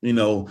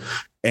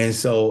 and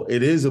so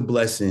it is a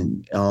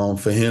blessing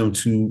for him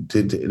to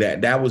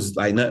that was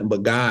like nothing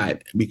but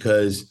God,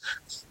 because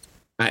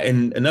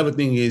and another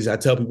thing is, I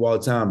tell people all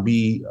the time,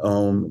 be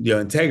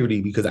your integrity,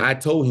 because I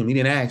told him, he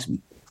didn't ask me.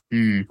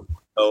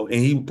 And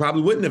he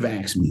probably wouldn't have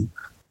asked me.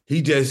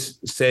 He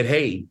just said,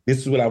 hey, this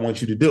is what I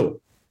want you to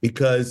do,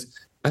 because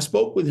I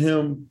spoke with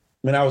him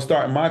when I was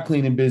starting my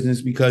cleaning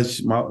business,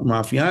 because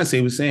my fiance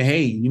was saying,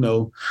 hey,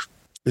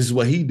 this is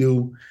what he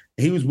do.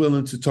 He was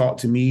willing to talk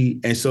to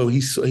me. And so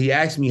he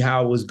asked me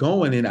how it was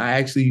going. And I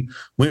actually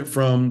went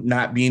from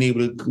not being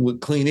able to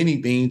clean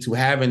anything to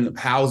having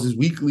houses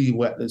weekly,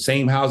 the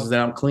same houses that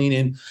I'm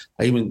cleaning.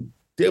 I even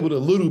dabbled a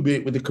little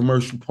bit with the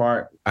commercial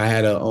part. I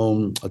had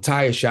a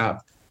tire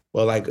shop,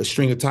 like a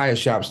string of tire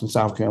shops in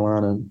South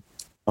Carolina.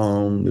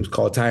 It was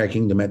called Tire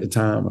Kingdom at the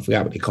time. I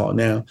forgot what they call it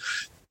now.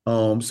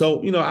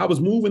 So, I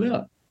was moving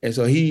up. And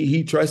so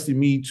he trusted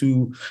me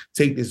to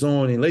take this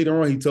on. And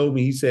later on, he told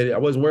me, he said, I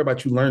wasn't worried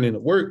about you learning to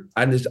work.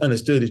 I just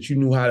understood that you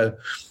knew how to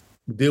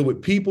deal with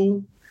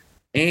people,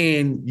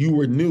 and you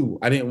were new.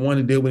 I didn't want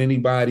to deal with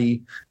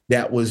anybody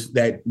that was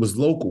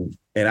local.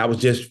 And I was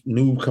just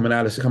new coming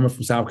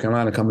from South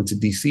Carolina, coming to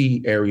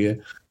DC area.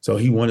 So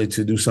he wanted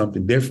to do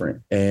something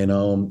different.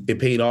 And it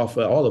paid off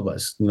for all of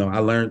us. I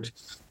learned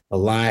a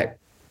lot.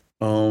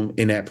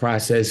 In that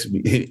process,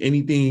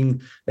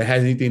 anything that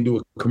has anything to do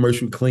with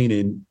commercial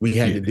cleaning, we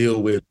had to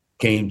deal with,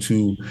 came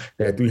to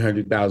that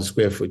 300,000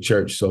 square foot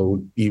church.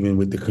 So even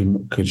with the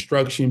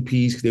construction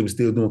piece, they were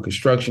still doing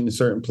construction in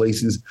certain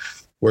places,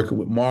 working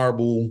with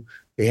marble.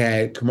 They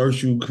had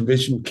commercial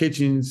conventional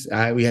kitchens.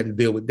 We had to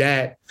deal with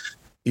that.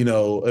 It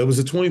was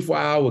a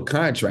 24-hour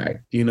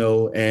contract,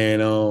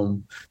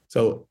 and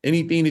so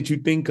anything that you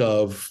think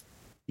of,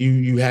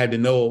 you had to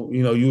know,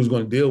 you was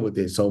going to deal with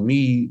it. So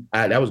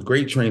that was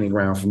great training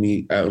ground for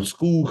me.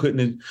 School couldn't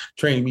have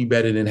trained me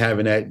better than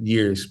having that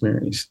year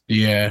experience.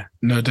 Yeah,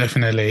 no,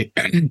 definitely.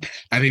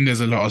 I think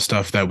there's a lot of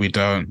stuff that we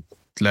don't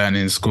learn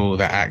in school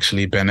that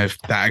actually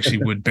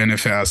would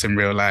benefit us in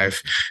real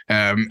life.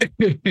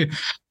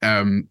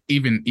 Even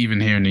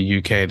here in the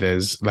UK,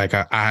 there's like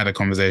I had a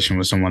conversation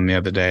with someone the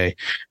other day.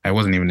 It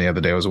wasn't even the other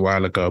day; it was a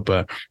while ago.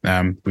 But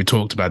we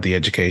talked about the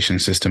education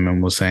system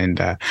and was saying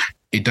that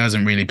it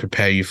doesn't really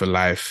prepare you for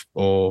life,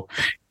 or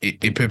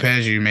it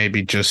prepares you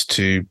maybe just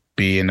to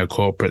be in a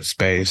corporate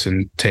space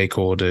and take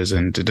orders,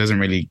 and it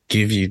doesn't really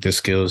give you the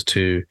skills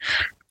to,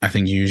 I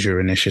think, use your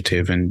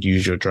initiative and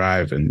use your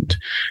drive. And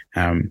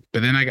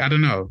but then I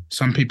don't know,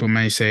 some people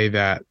may say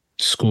that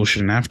school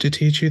shouldn't have to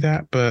teach you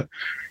that, but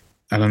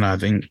I don't know. I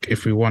think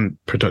if we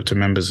want productive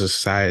members of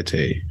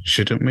society,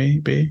 shouldn't we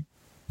be?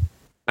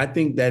 I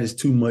think that is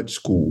too much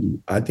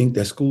school. I think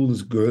that school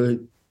is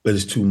good, but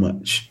it's too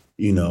much.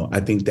 I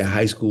think that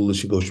high schoolers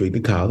should go straight to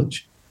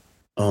college.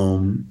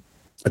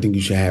 I think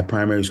you should have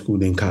primary school,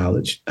 then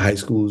college. High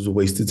school is a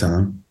waste of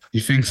time.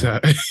 You think so?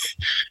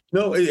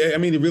 No, I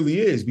mean, it really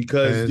is,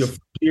 because your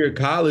first year of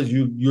college,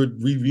 you're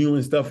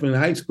reviewing stuff in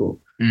high school.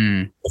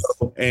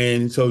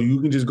 And so you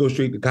can just go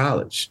straight to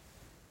college.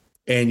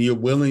 And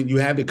you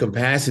have the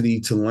capacity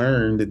to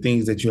learn the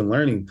things that you're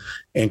learning.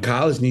 And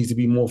college needs to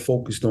be more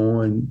focused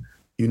on,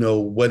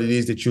 what it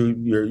is that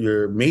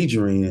you're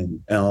majoring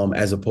in,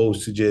 as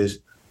opposed to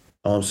just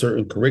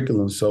certain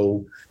curriculum.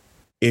 So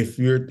if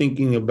you're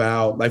thinking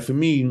about, like for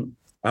me,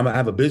 I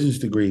have a business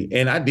degree,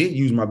 and I did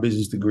use my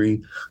business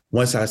degree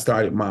once I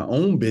started my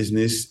own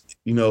business,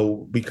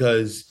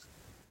 because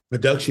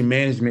production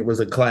management was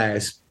a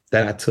class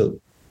that I took.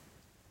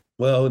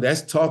 Well,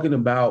 that's talking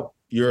about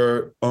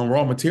your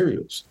raw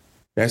materials.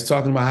 That's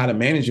talking about how to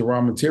manage your raw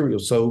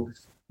materials. So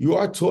you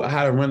are taught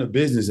how to run a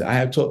business. I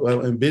have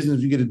taught in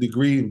business, you get a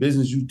degree. In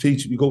business, you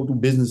go through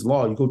business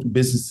law, you go through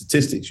business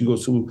statistics, you go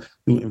through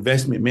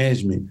investment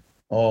management.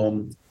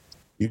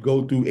 You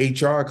go through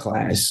HR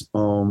class.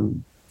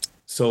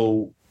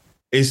 So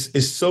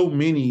it's so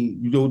many,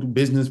 you go through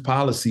business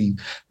policy,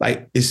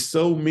 like it's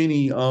so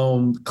many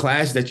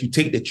classes that you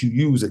take that you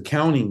use,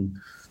 accounting,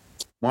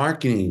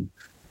 marketing.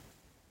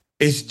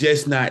 It's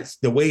just not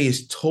the way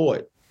it's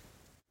taught.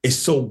 It's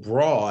so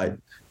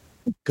broad,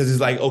 because it's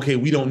like, okay,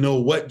 we don't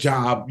know what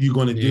job you're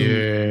going to do.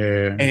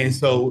 Yeah. And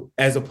so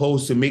as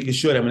opposed to making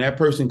sure that when that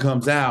person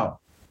comes out,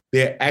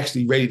 they're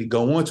actually ready to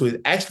go on to it,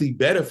 it's actually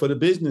better for the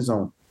business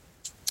owner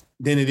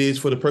than it is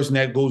for the person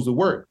that goes to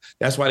work.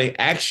 That's why they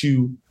ask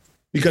you,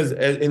 because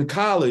in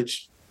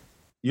college,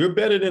 you're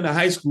better than a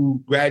high school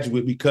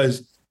graduate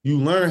because you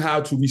learn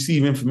how to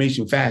receive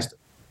information faster.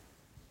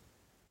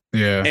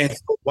 Yeah. And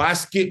so why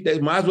skip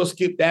that? Might as well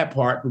skip that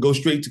part and go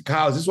straight to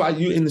college. That's why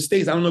you in the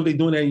States, I don't know if they're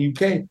doing that in the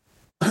UK,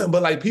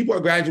 but like people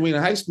are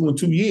graduating high school in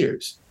 2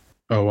 years.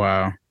 Oh,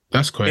 wow.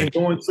 That's quick. And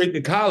going straight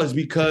to college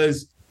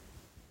because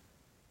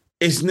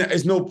it's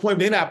no point.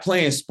 They're not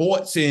playing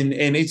sports and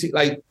it's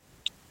like,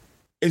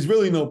 it's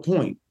really no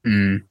point.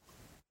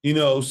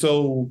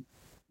 So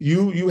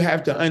you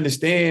have to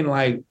understand,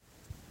 like,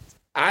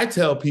 I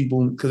tell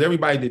people, because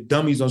everybody, the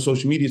dummies on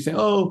social media saying,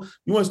 oh,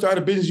 you want to start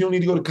a business, you don't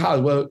need to go to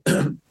college. Well,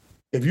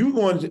 if you're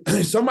going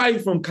to, somebody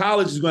from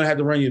college is going to have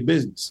to run your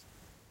business,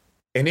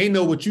 and they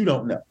know what you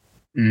don't know.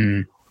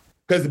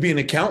 Because to be an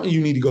accountant,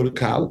 you need to go to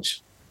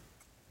college.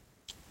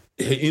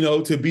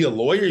 To be a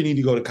lawyer, you need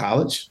to go to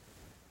college.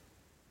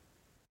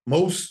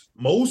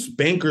 Most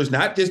bankers,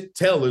 not just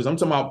tellers, I'm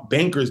talking about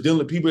bankers,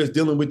 people that's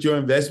dealing with your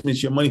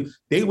investments, your money,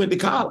 they went to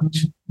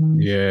college.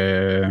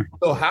 Yeah.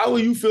 So how will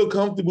you feel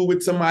comfortable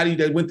with somebody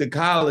that went to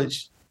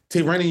college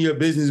to running your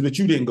business, but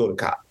you didn't go to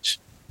college?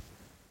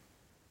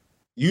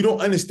 You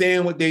don't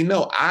understand what they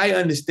know. I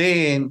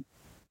understand,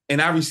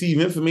 and I receive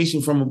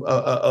information from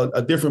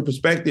a different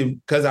perspective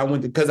because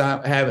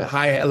I have a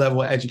higher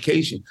level of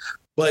education.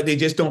 But they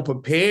just don't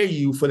prepare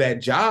you for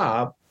that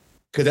job,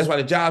 because that's why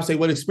the job say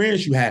what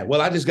experience you had.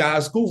 Well, I just got out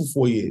of school for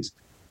 4 years,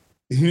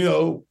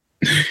 and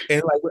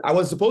like I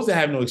wasn't supposed to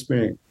have no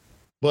experience.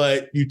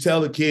 But you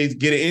tell the kids,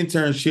 get an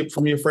internship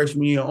from your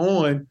freshman year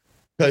on,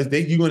 because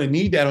you're going to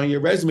need that on your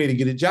resume to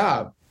get a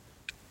job.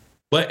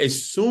 But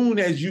as soon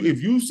as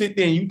if you sit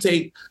there and you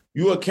take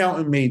your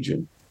accountant major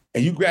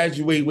and you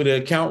graduate with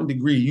an accountant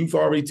degree, you've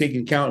already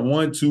taken accounting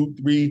 1, 2,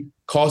 3,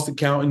 cost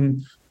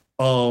accounting,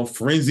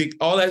 forensic,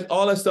 all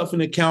that stuff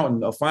in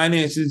accounting,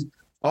 finances,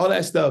 all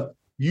that stuff.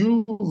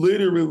 You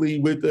literally,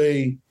 with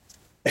a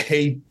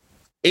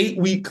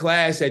 8-week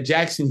class at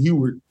Jackson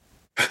Hewitt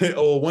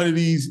or one of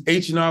these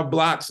H&R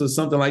Blocks or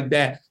something like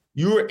that,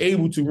 you're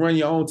able to run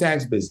your own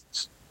tax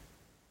business.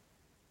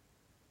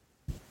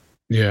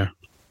 Yeah.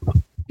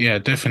 Yeah,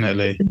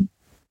 definitely.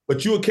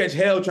 But you will catch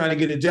hell trying to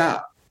get a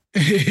job.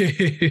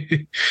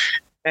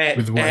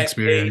 With what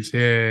experience?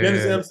 Yeah. You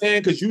understand what I'm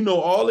saying? Because you know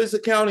all this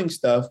accounting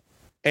stuff.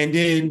 And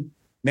then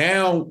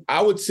now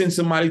I would send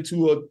somebody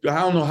to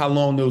I don't know how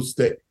long those,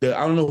 I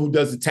don't know who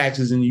does the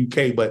taxes in the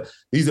UK, but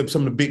these are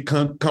some of the big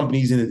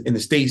companies in the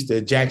States,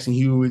 the Jackson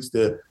Hewitts,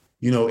 the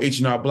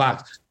H&R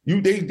Blocks.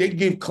 They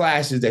give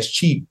classes that's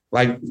cheap,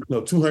 like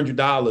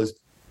 $200,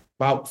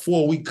 about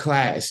 4-week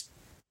class.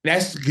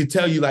 That's could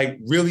tell you like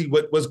really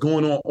what's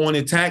going on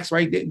in tax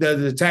right there.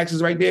 The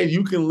taxes right there.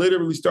 You can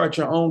literally start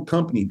your own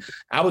company.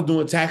 I was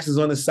doing taxes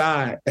on the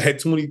side at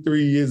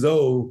 23 years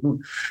old,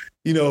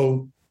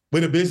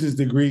 with a business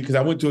degree because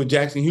I went to a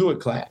Jackson Hewitt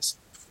class.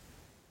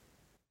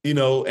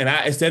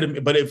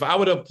 And but if I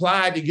would have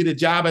applied to get a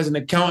job as an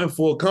accountant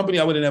for a company,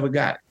 I would have never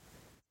got it.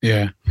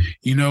 Yeah,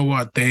 you know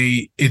what?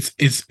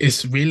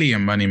 It's really a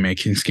money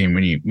making scheme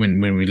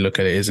when we look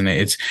at it, isn't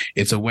it?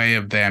 It's a way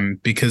of them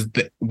because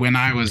when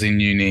I was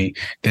in uni,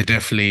 there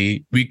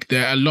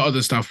a lot of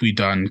the stuff we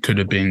done could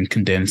have been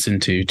condensed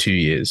into 2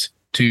 years.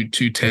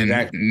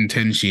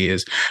 10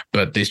 years,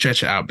 but they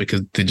stretch it out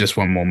because they just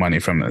want more money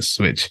from us,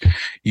 which,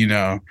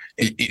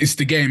 it's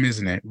the game,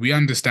 isn't it? We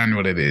understand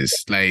what it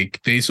is. Like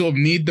they sort of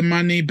need the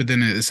money, but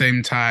then at the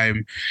same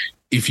time,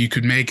 if you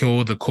could make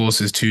all the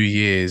courses 2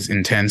 years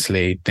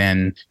intensely,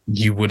 then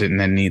you wouldn't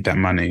then need that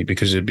money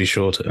because it'd be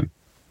shorter.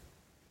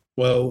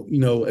 Well,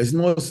 it's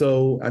more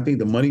so, I think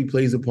the money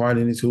plays a part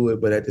into it,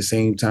 but at the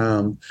same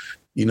time,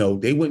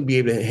 they wouldn't be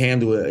able to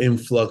handle an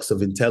influx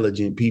of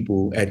intelligent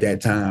people at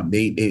that time.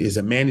 It is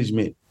a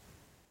management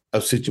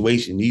of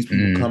situation. These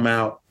people come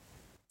out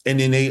and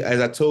then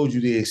as I told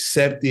you, they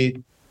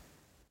accepted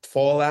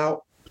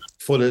fallout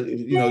for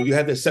you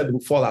have to accept the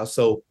fallout.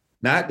 So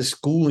not the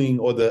schooling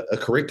or the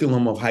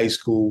curriculum of high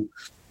school,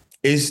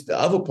 it's the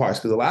other parts,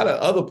 because a lot of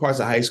other parts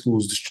of high school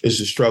is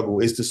the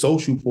struggle. It's the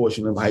social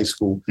portion of high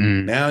school.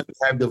 Now you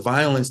have the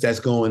violence that's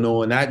going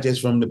on, not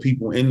just from the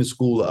people in the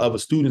school or other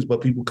students,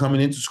 but people coming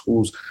into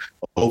schools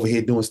over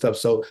here doing stuff.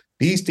 So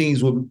these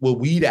things will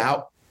weed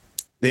out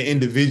the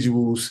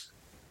individuals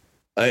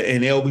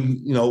and they'll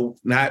be,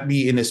 not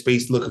be in the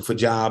space looking for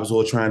jobs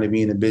or trying to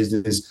be in the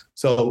business.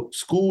 So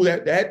school,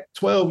 that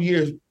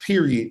 12-year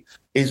period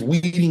is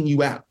weeding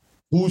you out.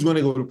 Who's going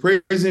to go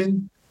to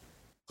prison?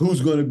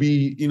 Who's going to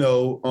be,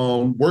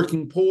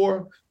 working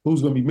poor?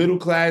 Who's going to be middle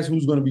class?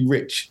 Who's going to be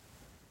rich?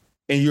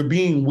 And you're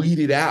being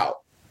weeded out.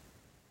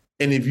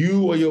 And if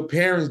you or your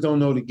parents don't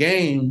know the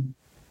game,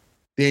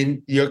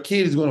 then your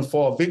kid is going to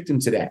fall victim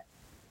to that.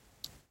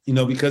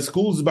 Because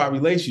school is about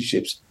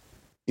relationships.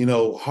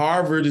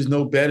 Harvard is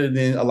no better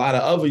than a lot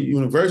of other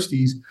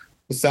universities.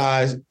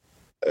 Besides,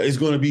 it's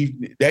going to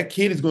be, that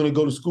kid is going to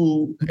go to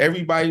school.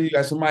 Everybody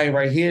got somebody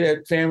right here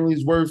that family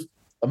is worth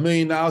 $1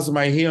 million.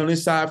 Somebody here on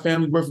this side,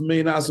 family worth $1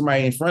 million.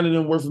 Somebody in front of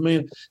them worth $1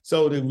 million.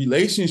 So the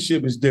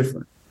relationship is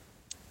different.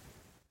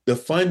 The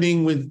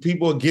funding, when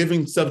people are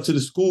giving stuff to the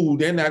school,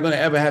 they're not going to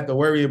ever have to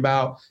worry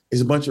about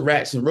is a bunch of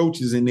rats and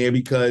roaches in there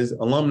because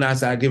alumni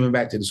are giving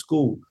back to the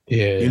school.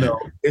 Yeah.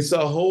 It's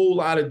a whole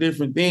lot of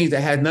different things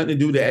that has nothing to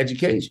do with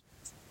education.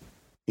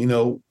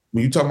 When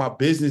you talk about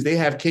business, they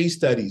have case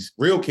studies,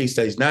 real case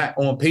studies, not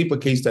on paper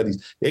case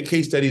studies. They're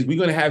case studies. We're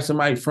going to have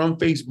somebody from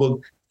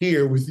Facebook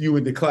here with you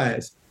in the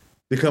class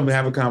to come and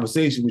have a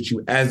conversation with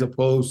you, as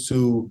opposed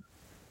to,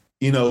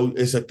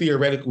 it's a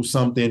theoretical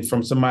something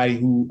from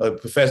somebody a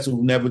professor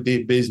who never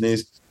did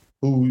business,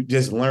 who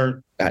just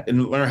learned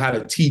how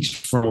to teach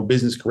from a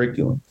business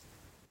curriculum,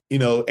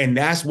 and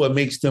that's what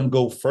makes them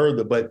go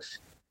further. But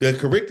the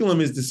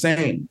curriculum is the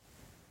same.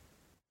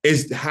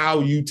 It's how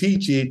you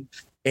teach it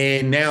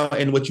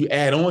and what you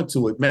add on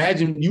to it.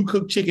 Imagine you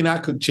cook chicken, I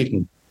cook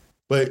chicken.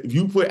 But if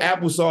you put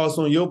applesauce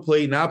on your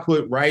plate and I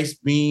put rice,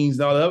 beans,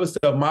 and all the other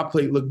stuff, my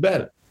plate look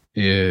better.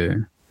 Yeah.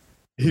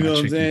 You know what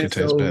I'm saying? Could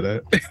taste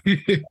better.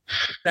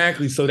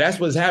 Exactly. So that's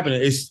what's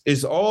happening.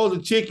 It's all the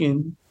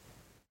chicken,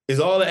 it's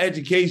all the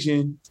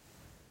education,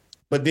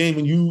 but then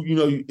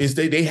when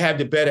they have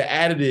the better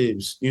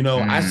additives.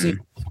 I see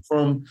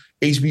from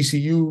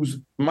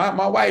HBCUs,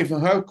 my wife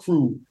and her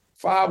crew,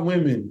 5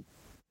 women.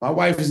 My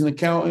wife is an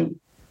accountant.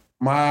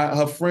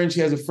 Her friend, she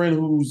has a friend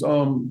who's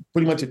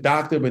pretty much a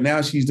doctor, but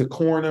now she's the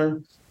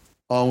coroner.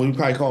 We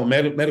probably call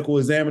them medical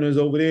examiners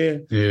over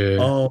there.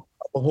 Yeah.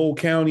 A whole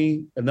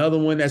county. Another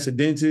one that's a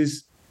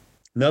dentist.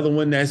 Another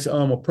one that's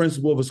a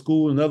principal of a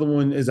school. Another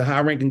one is a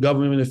high-ranking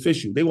government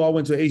official. They all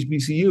went to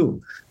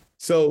HBCU.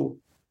 So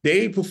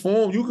they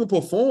perform. You can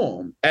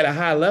perform at a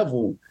high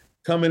level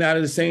coming out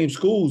of the same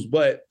schools,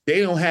 but they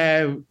don't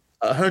have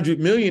 100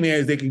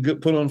 millionaires they can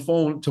put on the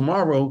phone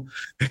tomorrow,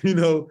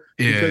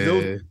 because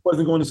those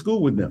wasn't going to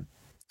school with them.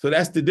 So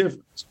that's the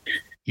difference.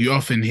 You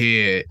often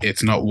hear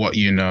it's not what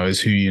you know,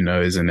 it's who you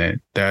know, isn't it?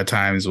 There are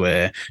times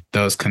where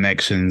those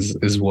connections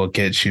is what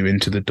gets you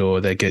into the door,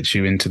 that gets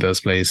you into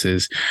those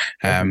places,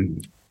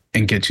 and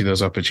get you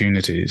those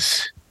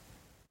opportunities.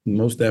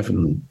 Most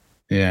definitely.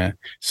 Yeah.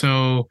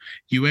 So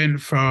you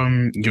went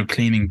from your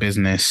cleaning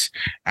business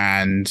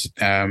and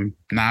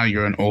now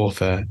you're an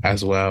author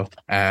as well,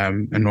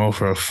 an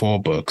author of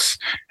 4 books,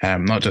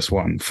 not just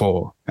 1,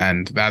 4.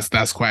 And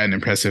that's quite an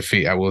impressive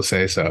feat, I will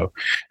say so.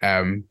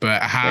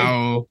 But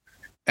how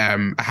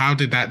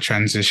did that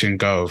transition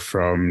go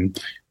from,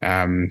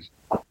 from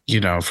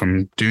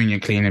doing your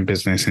cleaning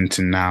business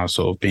into now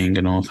sort of being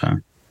an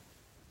author?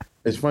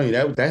 It's funny,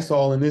 that's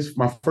all in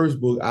my first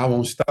book, I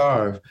Won't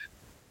Starve.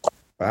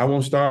 I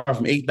won't start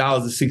from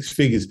 $8 to six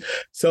figures.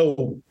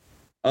 So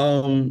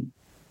I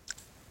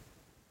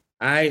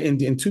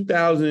in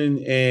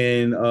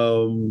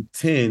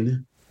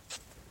 2010,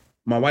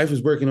 my wife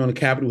was working on the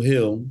Capitol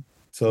Hill.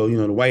 So,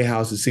 the White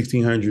House is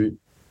 1600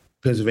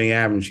 Pennsylvania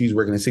Avenue. She's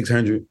working at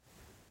 600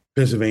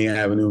 Pennsylvania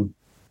Avenue.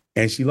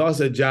 And she lost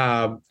her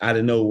job out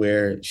of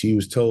nowhere. She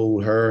was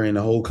told, her and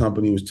the whole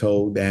company was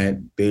told that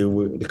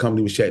the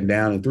company was shutting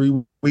down in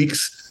 3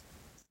 weeks.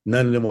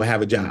 None of them will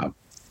have a job.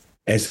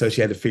 And so she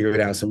had to figure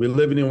it out. So we're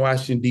living in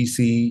Washington,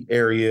 D.C.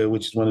 area,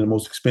 which is one of the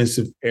most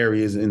expensive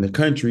areas in the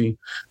country.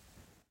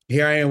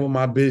 Here I am with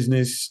my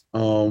business.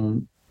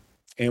 And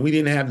we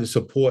didn't have the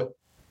support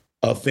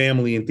of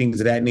family and things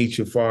of that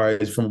nature as far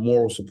as from a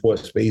moral support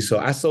space. So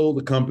I sold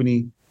the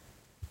company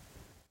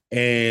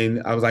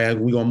and I was like,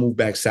 we're going to move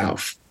back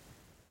south.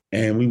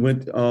 And we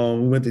went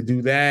to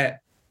do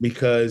that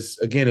because,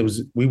 again,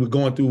 we were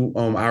going through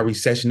our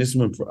recession. This is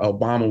when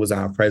Obama was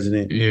our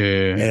president.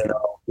 Yeah. And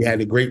we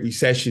had a great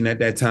recession at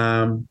that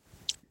time.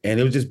 And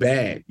it was just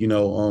bad.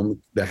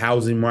 The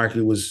housing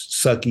market was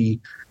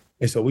sucky.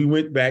 And so we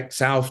went back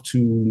south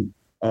to,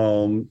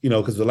 because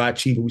it was a lot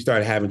cheaper. We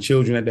started having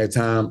children at that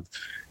time.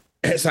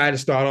 So I had to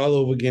start all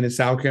over again in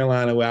South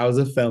Carolina where I was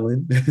a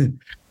felon.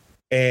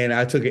 And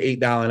I took an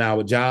 $8 an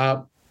hour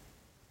job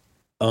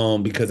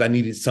because I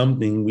needed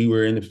something. We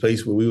were in a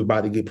place where we were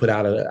about to get put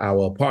out of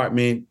our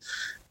apartment.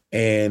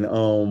 And,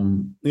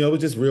 it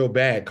was just real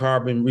bad.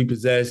 Carbon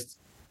repossessed.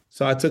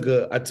 So I took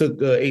a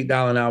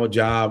 $8 an hour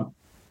job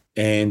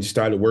and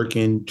started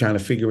working, trying to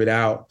figure it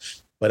out.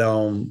 But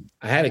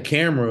I had a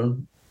camera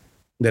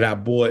that I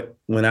bought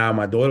when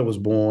my daughter was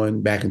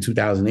born back in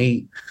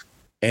 2008.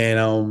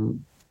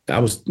 And I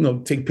was,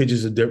 take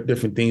pictures of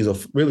different things or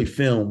really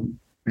film.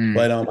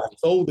 But I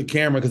sold the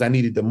camera because I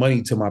needed the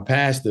money to my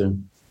pastor.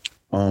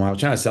 I was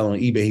trying to sell it on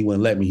eBay. He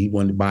wouldn't let me. He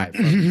wanted to buy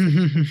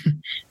it.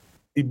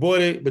 He bought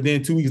it, but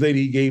then 2 weeks later,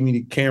 he gave me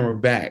the camera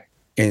back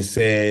and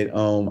said,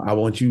 I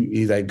want you.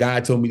 He's like,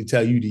 God told me to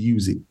tell you to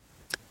use it.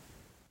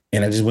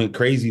 And I just went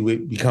crazy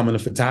with becoming a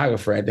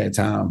photographer at that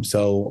time.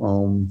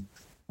 So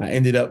I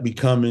ended up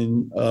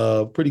becoming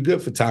a pretty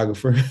good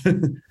photographer,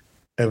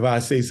 if I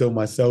say so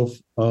myself.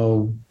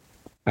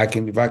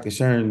 If I can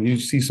share, you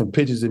see some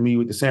pictures of me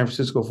with the San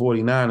Francisco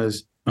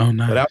 49ers. Oh,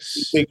 nice. But I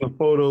was taking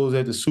photos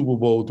at the Super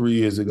Bowl 3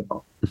 years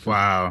ago.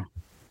 Wow.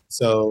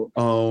 So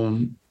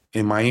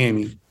in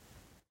Miami.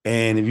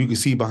 And if you can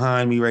see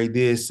behind me right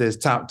there, it says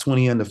top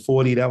 20 under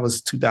 40. That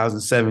was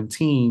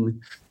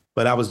 2017.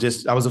 But I was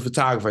a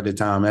photographer at the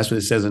time. That's what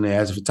it says in there,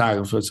 as a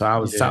photographer. So I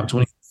was top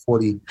 20,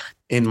 40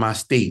 in my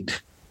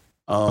state.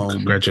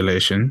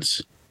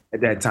 Congratulations.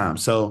 At that time.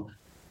 So,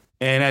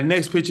 and that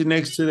next picture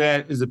next to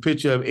that is a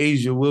picture of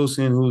Asia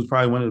Wilson, who's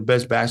probably one of the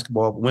best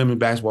women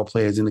basketball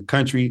players in the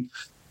country.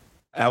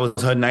 That was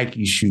her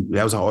Nike shoe.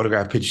 That was her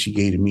autograph picture she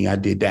gave to me. I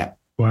did that.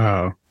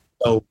 Wow.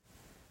 So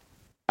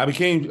I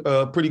became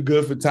a pretty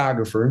good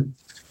photographer.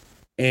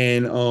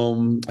 And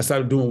I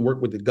started doing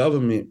work with the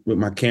government with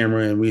my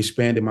camera, and we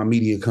expanded my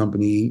media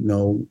company.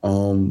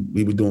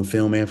 We were doing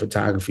film and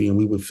photography, and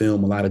we would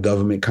film a lot of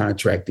government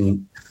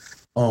contracting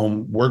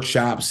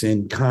workshops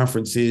and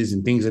conferences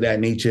and things of that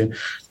nature.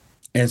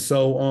 And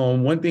so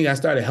one thing I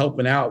started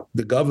helping out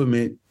the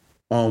government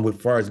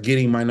with far as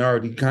getting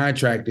minority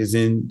contractors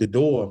in the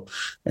door.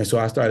 And so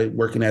I started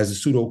working as a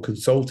pseudo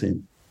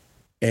consultant.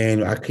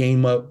 And I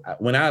came up,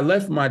 when I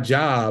left my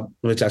job,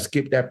 which I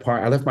skipped that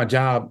part, I left my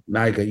job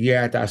like a year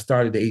after I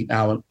started the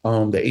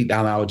 $8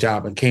 hour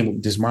job, and came up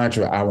with this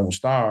mantra, I won't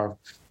starve.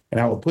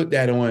 And I would put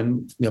that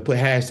on, put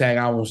hashtag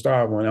I won't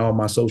starve on all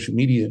my social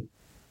media.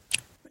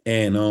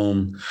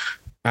 And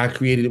I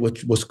created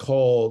what was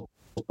called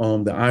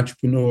the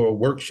Entrepreneur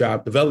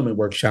Development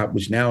Workshop,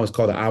 which now is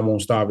called the I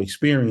Won't Starve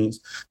Experience.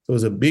 So it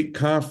was a big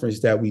conference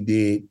that we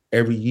did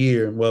every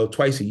year, well,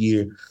 twice a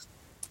year,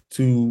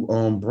 to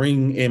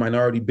bring in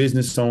minority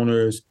business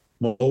owners,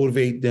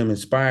 motivate them,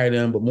 inspire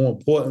them, but more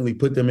importantly,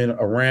 put them in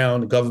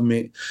around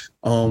government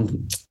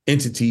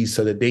entities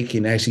so that they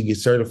can actually get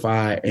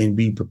certified and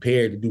be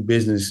prepared to do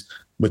business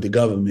with the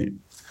government.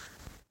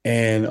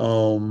 And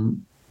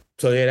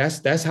so yeah,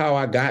 that's how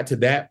I got to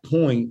that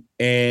point.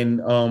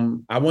 And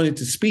I wanted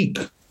to speak.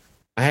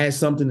 I had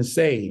something to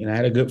say, and I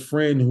had a good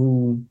friend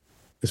who,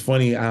 it's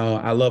funny,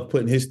 I love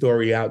putting his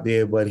story out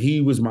there, but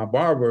he was my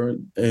barber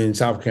in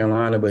South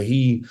Carolina, but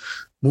he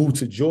moved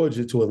to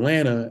Georgia, to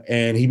Atlanta,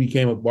 and he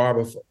became a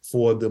barber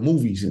for the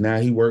movies. And now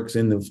he works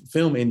in the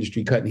film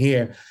industry cutting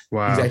hair.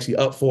 Wow. He's actually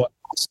up for an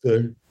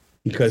Oscar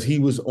because he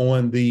was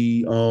on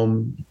the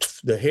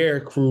hair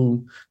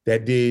crew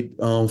that did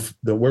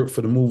the work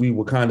for the movie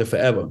Wakanda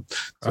Forever.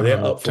 So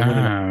they're up for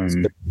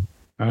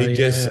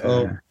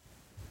winning.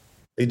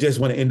 They just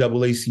won an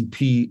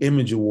NAACP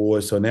Image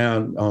Award. So now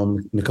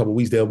in a couple of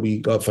weeks, they'll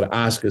be up for the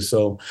Oscars.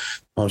 So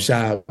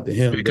shout out to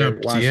him. Big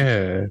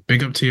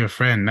up to your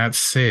friend. That's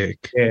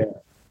sick. Yeah.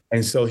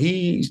 And so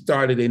he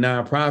started a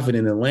nonprofit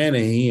in Atlanta,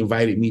 and he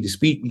invited me to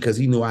speak because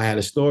he knew I had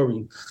a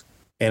story.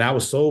 And I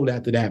was sold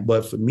after that.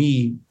 But for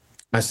me,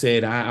 I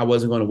said I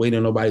wasn't going to wait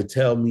on nobody to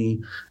tell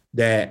me.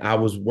 that I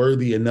was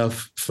worthy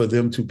enough for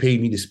them to pay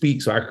me to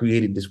speak. So I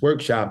created this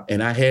workshop,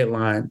 and I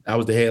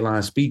was the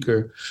headline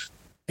speaker.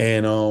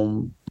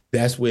 And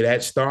that's where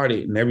that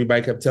started. And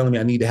everybody kept telling me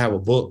I need to have a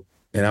book.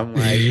 And I'm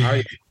like, I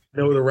already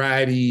know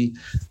notoriety.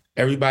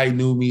 Everybody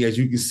knew me. As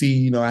you can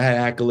see, I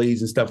had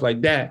accolades and stuff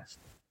like that.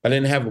 I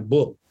didn't have a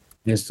book.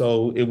 And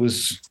so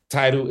it's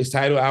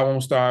titled I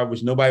Won't Starve,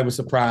 which nobody was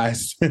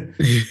surprised.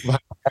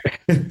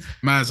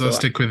 Might as well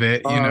stick with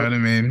it. You know what I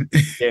mean?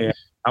 Yeah.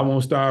 I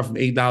Won't Starve from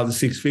 $8 to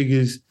six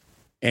figures.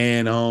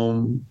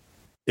 And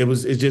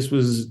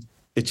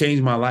it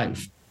changed my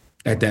life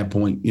at that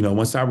point.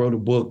 Once I wrote a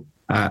book,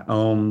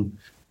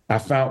 I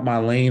found my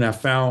lane. I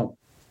found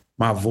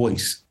my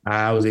voice.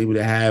 I was able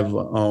to have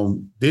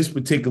this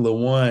particular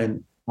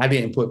one. I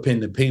didn't put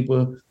pen to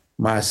paper.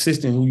 My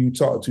assistant, who you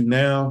talk to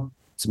now,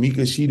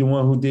 Tamika, she the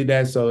one who did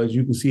that. So as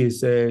you can see, it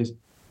says,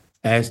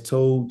 as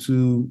told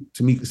to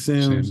Tamika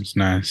Sims.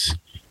 Nice.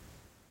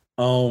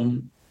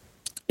 And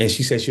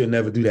she said she'll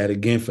never do that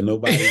again for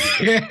nobody.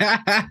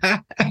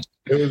 It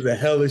was a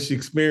hellish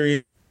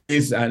experience.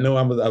 I know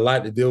I'm a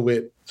lot to deal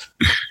with,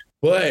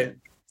 but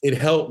it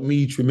helped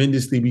me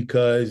tremendously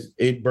because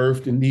it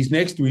birthed in these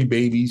next three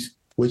babies,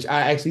 which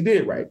I actually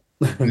did right.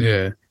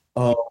 Yeah.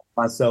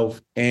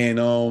 Myself.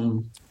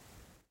 And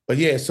but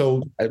yeah,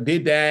 so I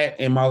did that,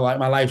 and my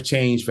life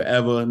changed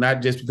forever.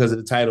 Not just because of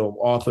the title of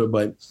author,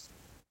 but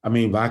I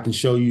mean, if I can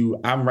show you,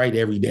 I write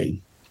every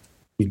day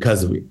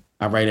because of it.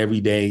 I write every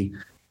day.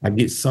 I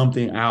get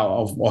something out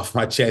off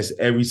my chest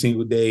every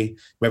single day,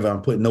 whether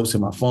I'm putting notes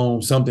in my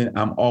phone, something,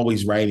 I'm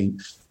always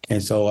writing.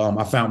 And so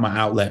I found my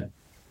outlet.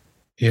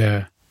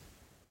 Yeah.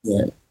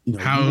 Yeah.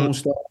 How, you won't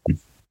stop.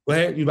 Go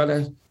ahead. You about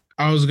to?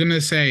 I was gonna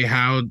say,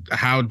 how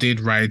did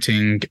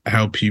writing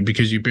help you?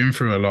 Because you've been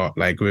through a lot.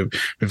 Like we've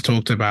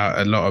talked about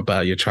a lot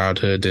about your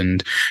childhood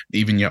and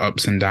even your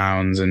ups and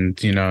downs.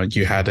 And you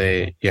had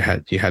a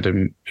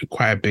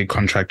quite a big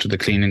contract with the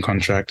cleaning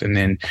contract, and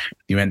then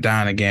you went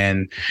down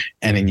again,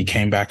 and then you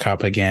came back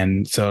up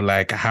again. So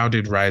like, how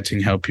did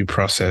writing help you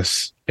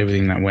process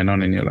everything that went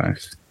on in your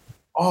life?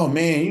 Oh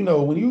man,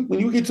 when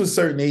you get to a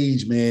certain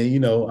age,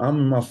 man, I'm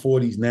in my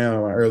 40s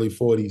now, my early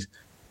 40s.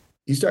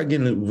 You start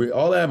getting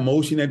all that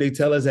emotion that they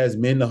tell us as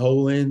men to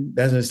hold in,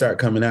 that's going to start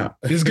coming out.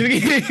 It's gonna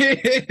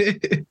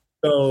get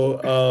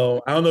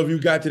So I don't know if you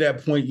got to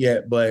that point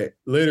yet, but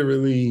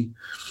literally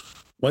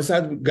once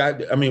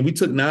we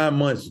took 9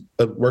 months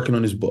of working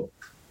on this book,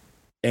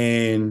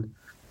 and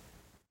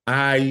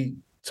I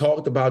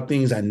talked about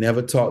things I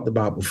never talked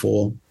about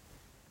before.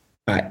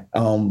 I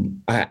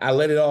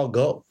let it all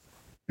go.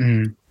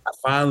 Mm. I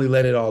finally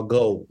let it all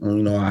go.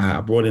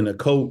 I brought in a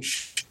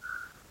coach,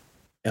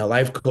 a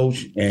life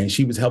coach, and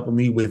she was helping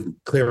me with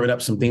clearing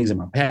up some things in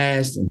my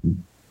past.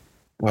 And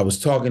I was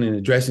talking and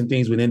addressing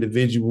things with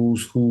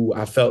individuals who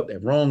I felt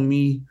that wronged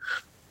me.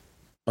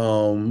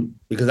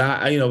 Because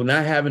I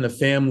not having a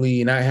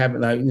family and not having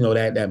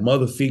that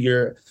mother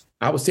figure,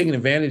 I was taken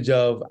advantage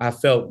of, I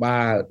felt,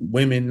 by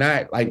women,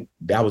 not like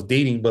I was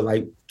dating, but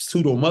like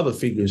pseudo mother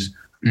figures.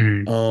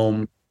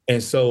 Mm.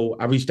 And so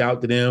I reached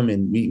out to them,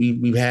 and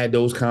we've had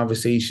those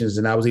conversations,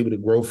 and I was able to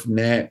grow from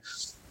that.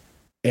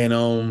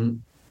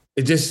 And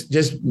it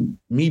just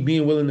me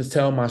being willing to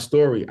tell my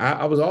story.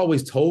 I was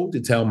always told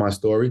to tell my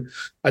story.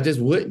 I just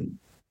wouldn't.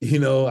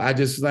 I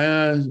just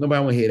nobody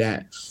want to hear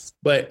that.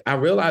 But I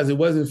realized it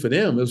wasn't for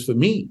them. It was for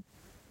me.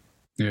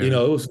 Yeah.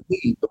 It was for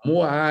me. The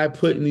more I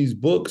put in these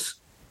books,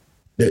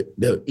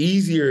 the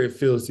easier it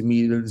feels to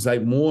me. It's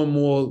like more and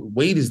more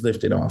weight is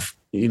lifted off.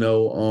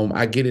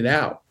 I get it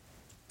out.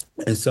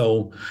 And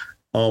so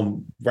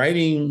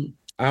writing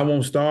I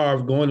Won't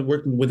Starve,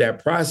 working with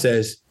that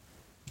process,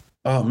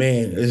 oh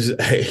man,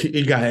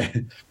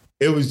 it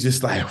was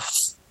just like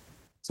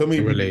so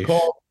many people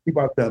called,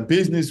 people I've done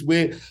business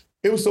with.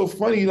 It was so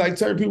funny, like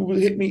certain people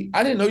would hit me.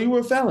 I didn't know you were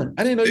a felon.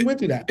 I didn't know you went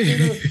through that.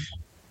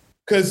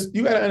 Because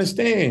you got to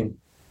understand,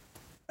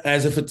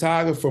 as a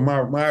photographer,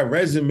 my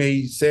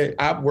resume said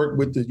I've worked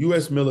with the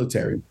U.S.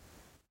 military.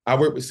 I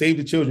worked with Save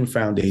the Children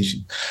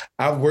Foundation.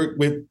 I've worked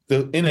with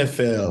the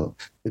NFL,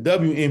 the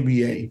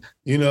WNBA.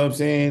 You know what I'm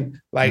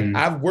saying? Like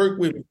I've worked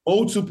with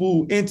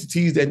multiple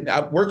entities that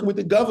I've worked with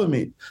the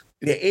government,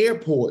 the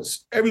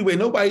airports, everywhere.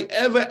 Nobody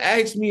ever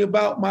asked me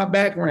about my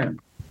background.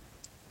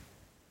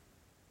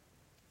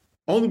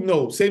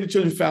 Save the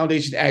Children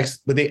Foundation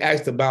asked, but they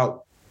asked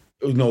about,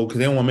 because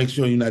they want to make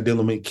sure you're not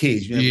dealing with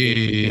kids.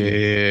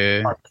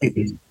 Kids.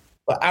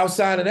 But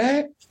outside of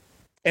that,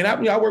 and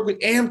I work with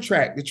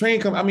Amtrak, the train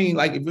company.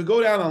 If we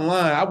go down the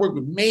line, I work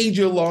with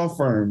major law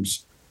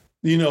firms,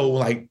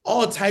 like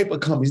all type of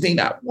companies. They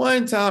not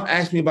one time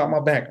asked me about my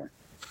background.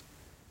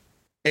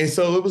 And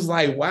so it was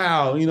like,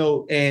 wow,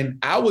 and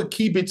I would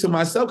keep it to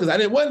myself because I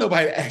didn't want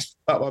nobody to ask me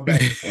about my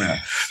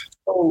background.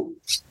 So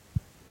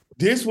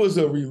this was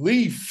a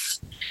relief.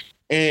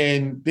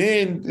 And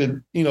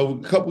then, a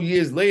couple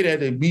years later,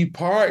 to be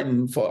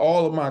pardoned for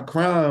all of my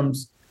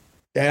crimes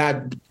that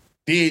I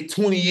did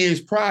 20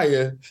 years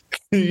prior,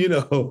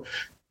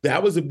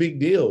 that was a big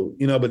deal,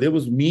 but it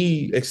was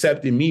me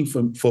accepting me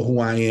for who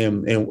I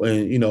am,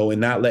 and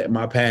not letting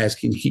my past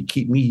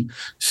keep me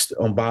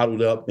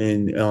bottled up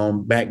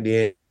and back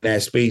there in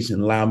that space,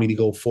 and allow me to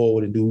go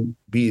forward and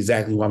be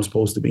exactly who I'm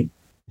supposed to be.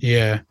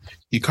 Yeah.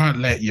 You can't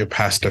let your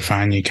past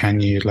define you,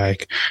 can you?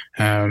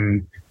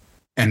 And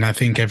I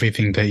think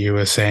everything that you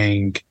were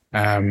saying,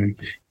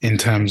 in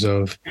terms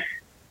of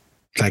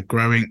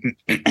growing,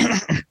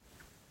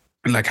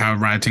 like how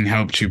writing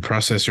helped you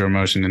process your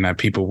emotion and that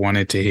people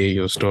wanted to hear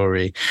your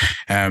story.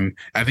 I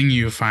think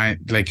we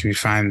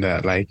find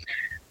that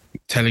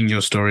telling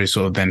your story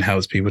sort of then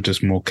helps people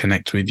just more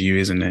connect with you,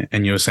 isn't it?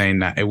 And you're saying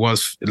that it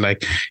was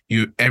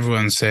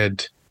everyone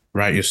said,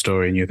 write your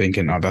story, and you're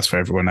thinking, oh, that's for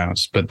everyone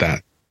else, but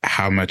that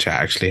how much it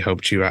actually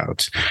helped you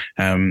out.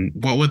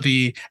 What were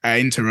I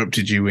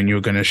interrupted you when you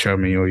were going to show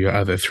me all your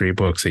other 3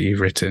 books that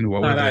you've written.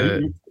 What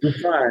were you're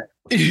fine.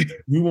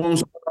 You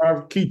want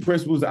our key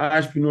principles of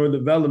entrepreneur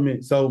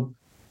development. So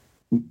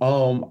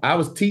I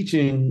was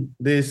teaching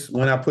this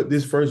when I put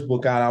this first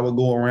book out. I would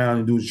go around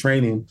and do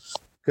training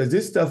because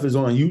this stuff is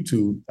on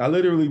YouTube. I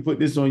literally put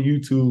this on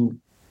YouTube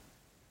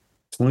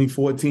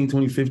 2014,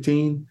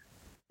 2015.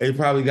 It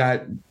probably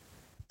got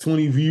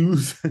 20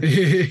 views.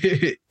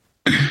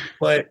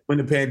 But when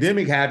the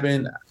pandemic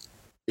happened,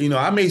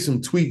 I made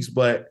some tweaks,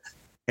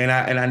 and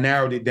I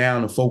narrowed it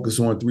down to focus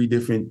on 3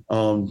 different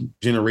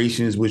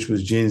generations, which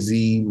was Gen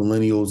Z,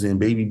 millennials, and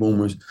baby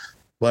boomers.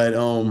 But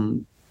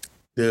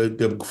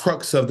the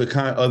crux of the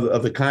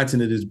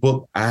content of this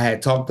book I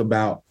had talked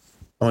about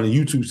on a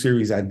YouTube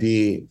series I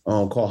did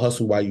called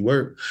Hustle While You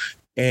Work,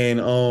 and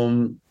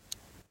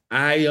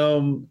I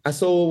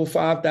sold over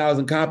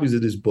 5,000 copies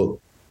of this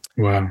book.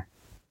 Wow.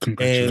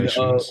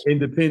 Congratulations.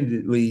 And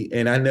independently,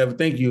 and I never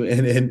thank you.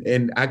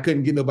 And I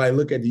couldn't get nobody to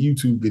look at the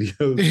YouTube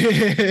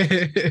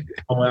videos.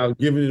 I was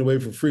giving it away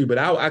for free, but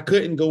I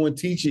couldn't go and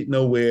teach it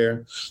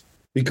nowhere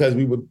because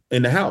we were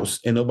in the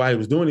house and nobody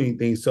was doing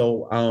anything.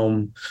 So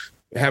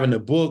having the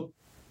book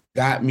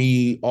got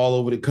me all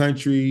over the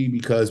country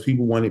because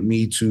people wanted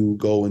me to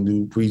go and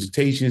do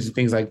presentations and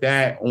things like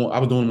that. I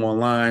was doing them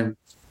online.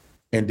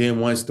 And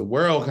then once the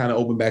world kind of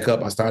opened back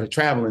up, I started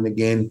traveling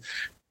again.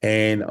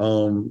 And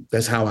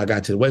that's how I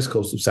got to the West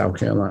Coast of South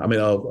Carolina,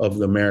 of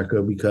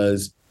America,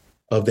 because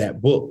of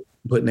that book,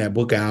 putting that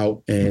book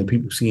out and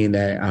people seeing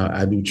that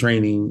I do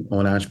training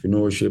on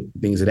entrepreneurship,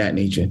 things of that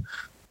nature.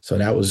 So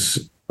that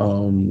was,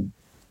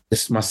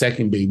 it's my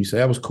second baby. So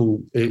that was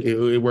cool.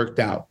 It worked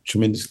out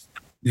tremendously.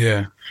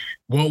 Yeah.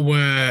 What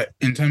were,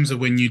 in terms of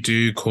when you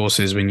do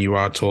courses, when you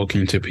are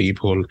talking to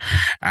people,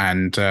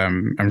 and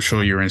I'm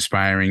sure you're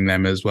inspiring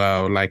them as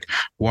well,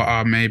 what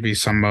are maybe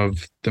some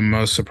of the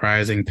most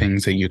surprising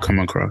things that you come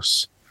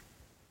across?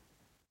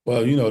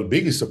 Well, the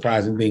biggest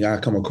surprising thing I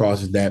come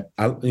across is that,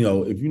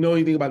 if you know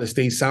anything about the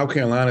state, South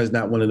Carolina is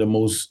not one of the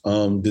most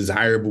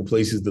desirable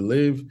places to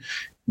live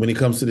when it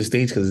comes to the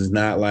states, because it's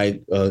not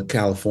like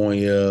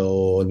California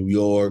or New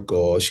York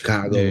or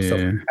Chicago, stuff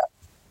like that.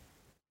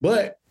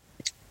 But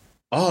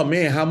oh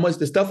man, how much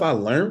the stuff I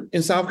learned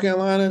in South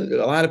Carolina,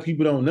 a lot of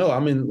people don't know.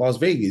 I'm in Las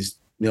Vegas.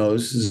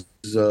 This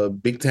is a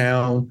big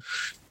town.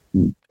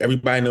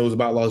 Everybody knows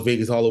about Las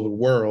Vegas all over the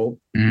world,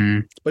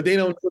 but they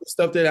don't know the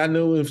stuff that I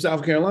know in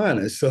South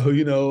Carolina. So,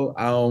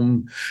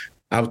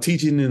 I was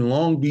teaching in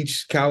Long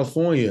Beach,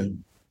 California.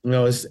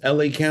 It's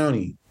LA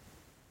County.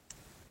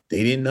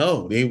 They didn't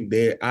know.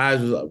 Their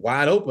eyes was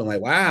wide open,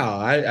 like, wow,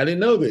 I didn't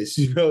know this,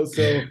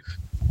 so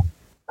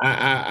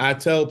I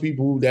tell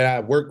people that I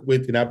work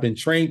with and I've been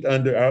trained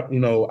under,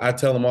 I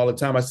tell them all the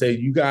time, I say,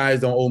 you guys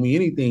don't owe me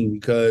anything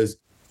because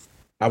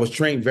I was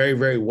trained very,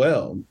 very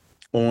well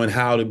on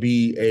how to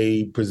be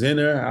a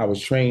presenter. I was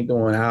trained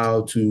on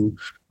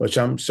which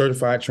I'm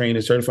certified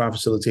trainer, certified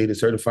facilitator,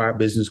 certified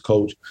business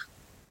coach.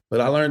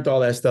 But I learned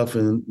all that stuff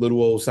in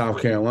little old South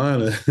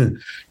Carolina.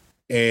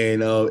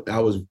 And I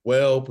was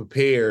well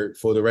prepared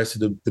for the rest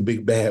of the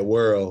big bad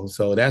world.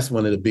 So that's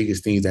one of the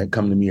biggest things that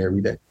come to me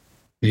every day.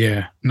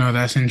 Yeah, no,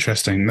 that's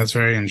interesting. That's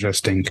very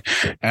interesting.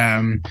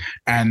 And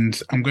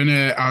I'm going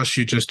to ask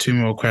you just 2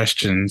 more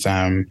questions.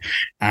 And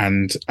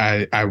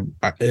I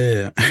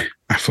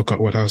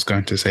forgot what I was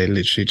going to say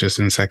literally just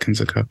in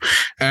seconds ago.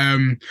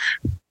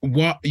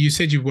 What you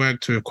said, you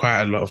worked with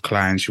quite a lot of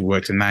clients. You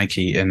worked at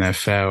Nike,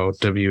 NFL,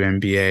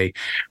 WNBA.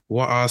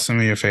 What are some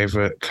of your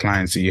favorite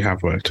clients that you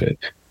have worked with?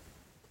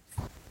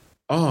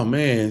 Oh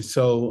man,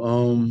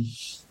 so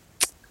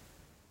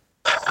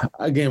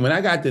again, when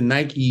I got the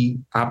Nike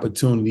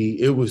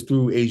opportunity, it was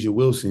through Asia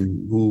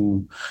Wilson,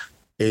 who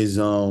is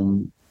a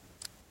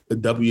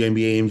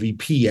WNBA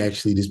MVP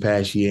actually this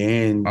past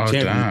year and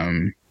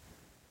champion.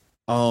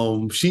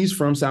 Damn. She's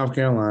from South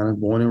Carolina,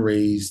 born and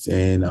raised,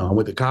 and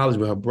went to college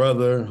with her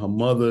brother. Her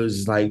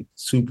mother's like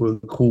super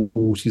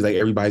cool. She's like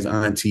everybody's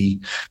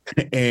auntie,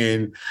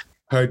 and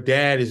her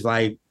dad is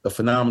like a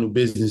phenomenal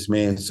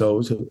businessman.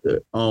 So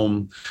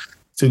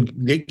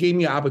they gave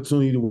me an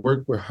opportunity to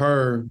work with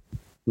her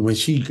when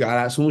she got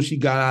out. As soon as she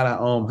got out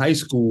of high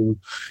school,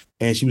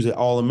 and she was an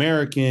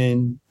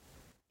All-American,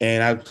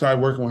 and I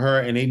started working with her,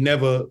 and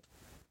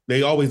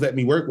they always let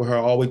me work with her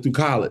all the way through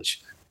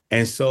college.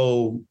 And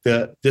so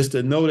just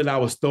to know that I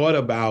was thought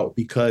about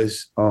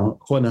because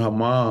according to her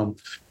mom,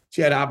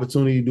 she had an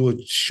opportunity to do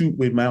a shoot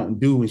with Mountain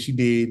Dew, and she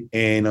did,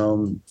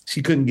 and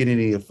she couldn't get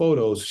any of the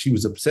photos. She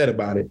was upset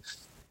about it.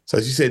 So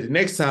she said, the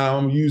next time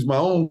I'm gonna use my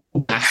own.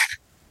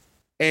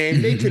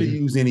 And they could have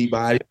used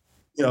anybody.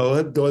 You know,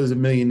 her daughter's a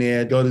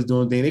millionaire, daughter's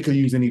doing things. They could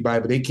use anybody,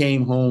 but they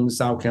came home to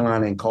South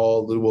Carolina and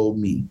called little old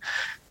me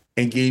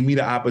and gave me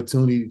the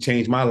opportunity to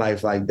change my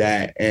life like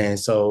that. And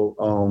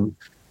so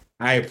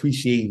I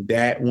appreciate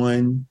that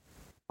one.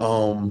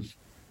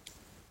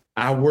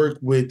 I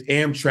worked with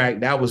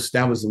Amtrak. That was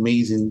an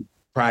amazing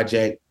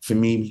project for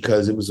me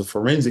because it was a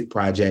forensic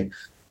project.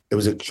 It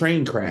was a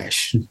train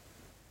crash.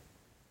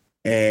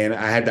 And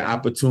I had the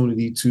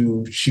opportunity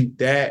to shoot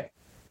that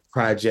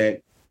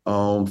project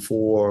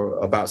for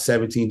about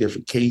 17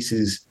 different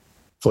cases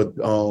for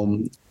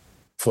the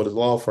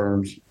law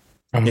firms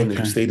in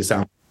the state of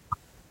South.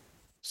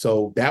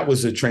 So that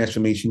was a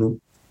transformational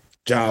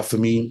job for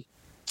me.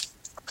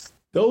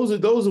 Those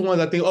are ones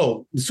I think.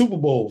 Oh, the Super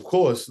Bowl, of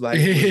course. Like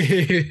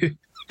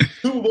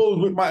Super Bowl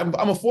with I'm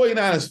a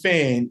 49ers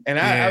fan, and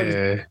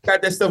I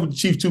got that stuff with the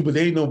Chiefs too, but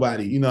they ain't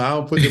nobody. You know, I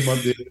don't put them up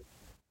there.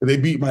 They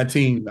beat my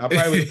team. I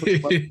probably would put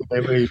them up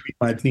there if they beat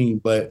my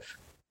team, but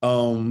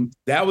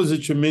that was a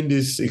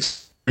tremendous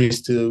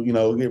experience to, you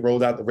know, get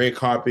rolled out the red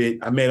carpet.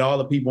 I met all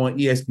the people on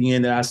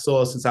ESPN that I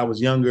saw since I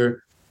was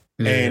younger,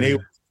 and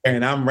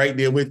I'm right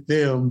there with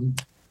them,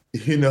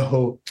 you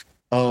know,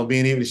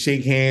 being able to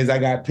shake hands. I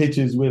got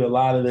pictures with a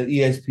lot of the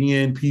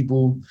ESPN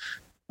people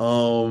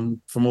from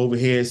over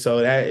here.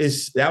 So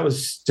that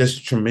was just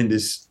a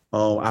tremendous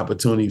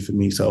opportunity for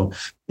me. So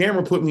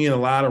camera put me in a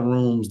lot of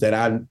rooms that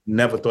I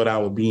never thought I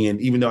would be in,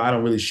 even though I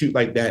don't really shoot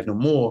like that no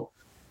more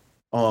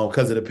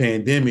because of the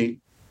pandemic.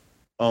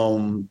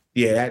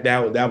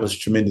 That was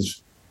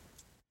tremendous.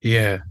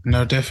 Yeah,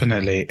 no,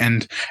 definitely.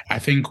 And I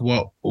think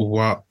what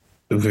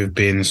we've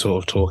been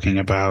sort of talking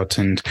about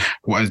and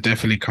what has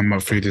definitely come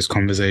up through this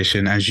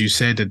conversation, as you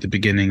said at the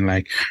beginning,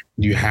 like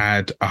you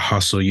had a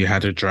hustle, you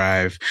had a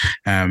drive,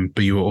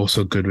 but you were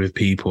also good with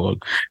people.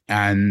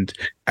 And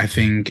I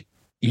think,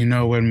 you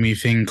know, when we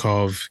think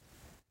of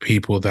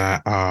kids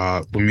that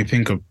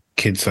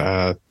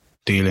are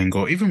dealing,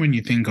 or even when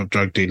you think of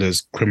drug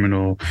dealers,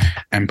 criminal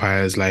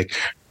empires, like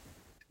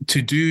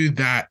to do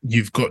that,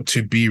 you've got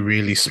to be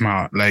really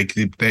smart. Like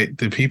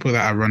the people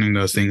that are running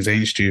those things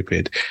ain't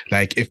stupid.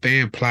 Like if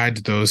they applied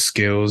those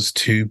skills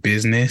to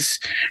business,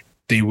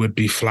 they would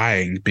be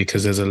flying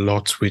because there's a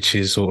lot which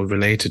is sort of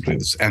related with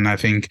this. And I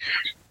think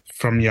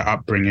from your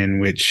upbringing,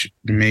 which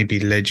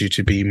maybe led you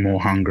to be more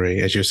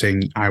hungry, as you're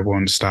saying, I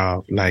won't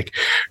starve, like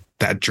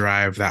that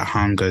drive, that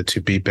hunger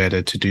to be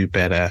better, to do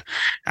better,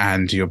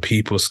 and your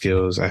people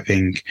skills, I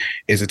think,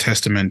 is a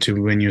testament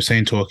to when you're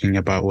saying talking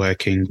about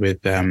working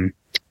with the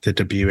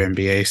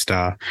WNBA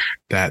star,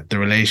 that the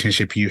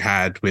relationship you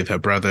had with her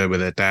brother,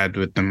 with her dad,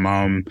 with the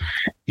mom,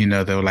 you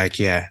know, they were like,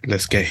 yeah,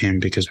 let's get him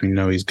because we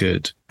know he's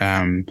good.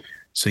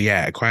 So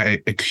yeah,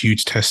 quite a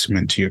huge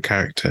testament to your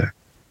character.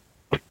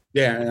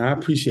 Yeah, and I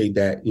appreciate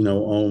that. You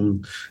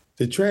know,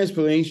 the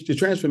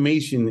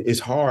transformation is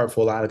hard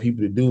for a lot of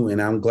people to do,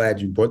 and I'm glad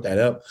you brought that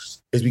up.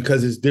 Is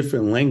because it's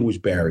different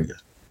language barrier.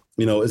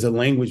 You know, it's a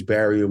language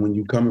barrier when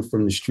you're coming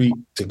from the street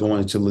to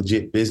going into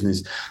legit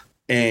business.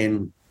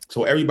 And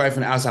so everybody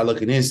from the outside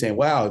looking in saying,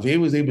 wow, if they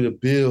was able to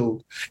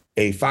build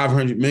a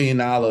 $500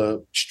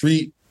 million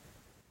street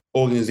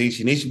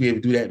organization, they should be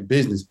able to do that in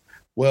business.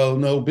 Well,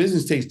 no,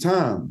 business takes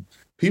time.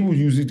 People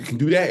usually can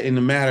do that in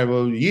a matter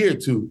of a year or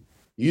two.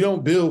 You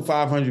don't build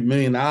 $500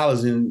 million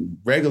in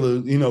regular,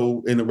 you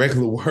know, in the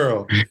regular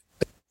world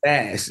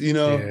fast, you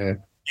know? Yeah.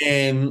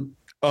 And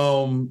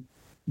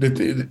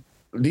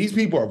these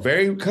people are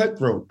very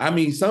cutthroat. I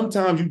mean,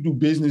 sometimes you do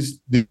business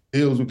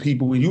deals with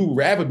people and you would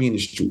rather be in the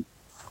street.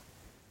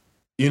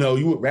 You know,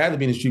 you would rather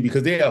be in the street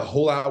because they're a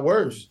whole lot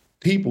worse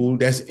people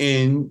that's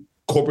in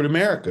corporate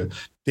America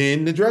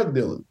than the drug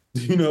dealer,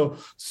 you know?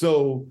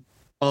 So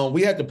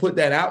we have to put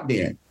that out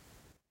there.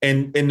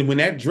 And when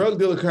that drug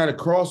dealer kind of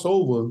cross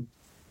over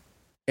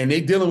and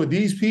they dealing with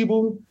these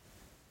people,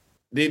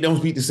 they don't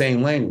speak the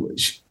same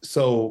language.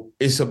 So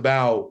it's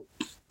about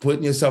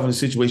putting yourself in a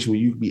situation where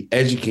you can be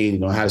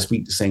educated on how to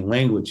speak the same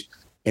language.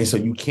 And so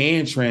you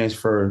can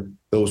transfer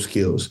those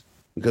skills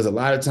because a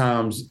lot of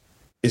times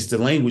it's the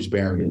language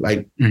barrier.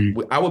 Like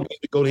I would be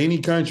able to go to any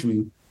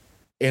country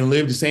and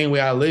live the same way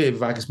I live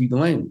if I could speak the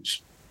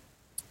language.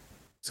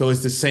 So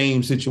it's the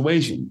same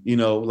situation. You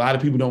know, a lot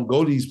of people don't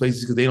go to these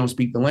places because they don't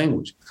speak the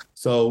language.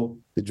 So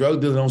the drug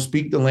dealers don't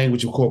speak the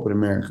language of corporate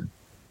America.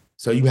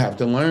 So you have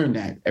to learn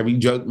that.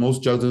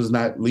 Most drug dealers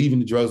not leaving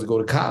the drugs to go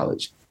to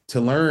college to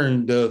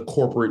learn the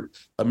corporate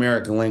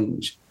American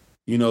language.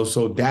 You know,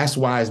 so that's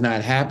why it's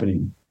not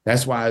happening.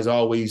 That's why it's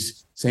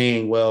always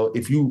saying, well,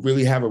 if you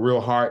really have a real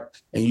heart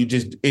and you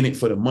just in it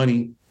for the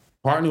money,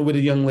 partner with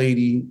a young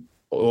lady,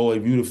 or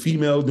if you're the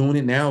female doing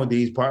it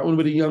nowadays, partner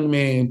with a young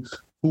man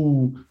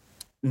who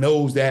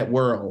knows that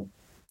world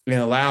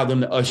and allow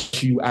them to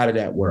usher you out of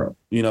that world.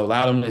 You know,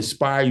 allow them to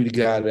inspire you to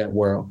get out of that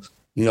world.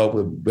 You know,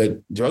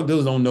 but drug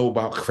dealers don't know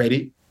about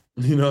credit.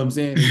 You know what I'm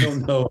saying? They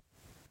don't know.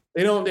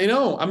 They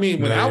don't. I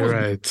mean, when No, I was,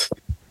 right.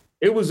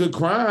 it was a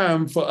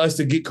crime for us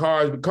to get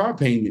cars with car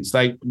payments.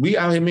 Like, we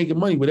out here making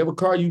money. Whatever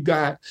car you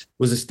got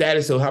was a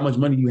status of how much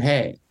money you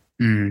had.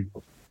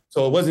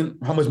 So it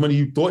wasn't how much money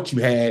you thought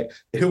you had.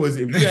 It was,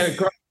 if you had a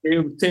car, it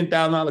was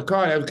 $10,000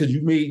 car. That was because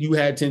you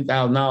had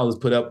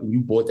 $10,000 put up and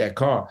you bought that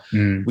car.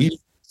 We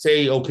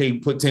say, okay,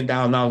 put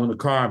 $10,000 on the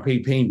car and pay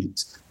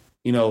payments.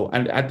 You know,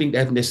 I think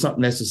that's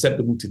something that's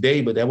acceptable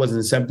today, but that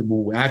wasn't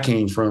acceptable where I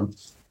came from.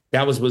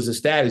 That was a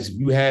status. If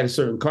you had a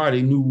certain car,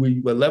 they knew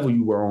what level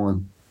you were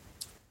on,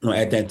 you know,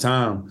 at that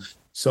time.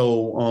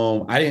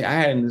 So I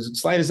hadn't the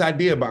slightest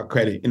idea about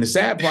credit. And the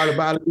sad part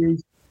about it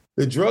is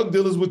the drug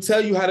dealers would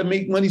tell you how to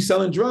make money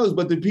selling drugs,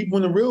 but the people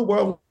in the real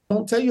world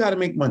won't tell you how to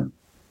make money.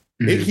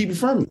 They keep it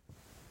from you.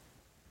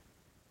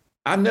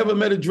 I never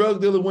met a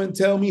drug dealer who wouldn't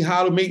tell me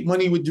how to make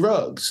money with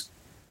drugs.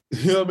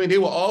 You know what I mean? They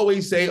will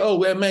always say, oh,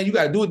 well, man, you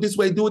got to do it this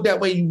way, do it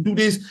that way, you do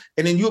this,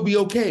 and then you'll be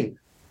okay.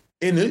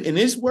 In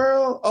this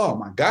world, oh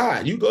my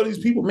God, you go to these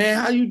people, man,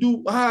 how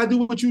I do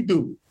what you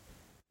do?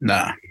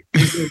 Nah.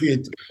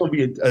 It's going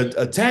to be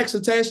a tax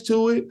attached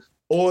to it,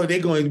 or they're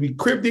going to be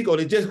cryptic, or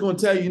they're just going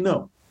to tell you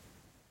no.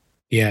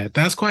 Yeah,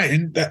 I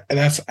think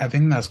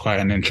that's quite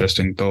an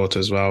interesting thought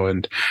as well,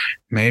 and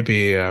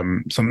maybe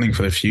something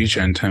for the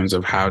future in terms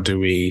of how do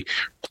we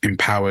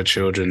empower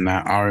children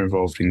that are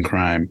involved in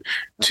crime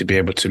to be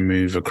able to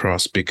move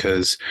across,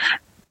 because,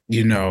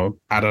 you know,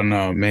 I don't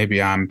know, maybe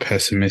I'm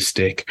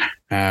pessimistic,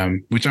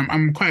 which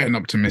I'm quite an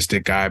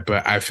optimistic guy,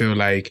 but I feel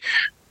like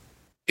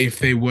if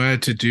they were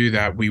to do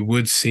that, we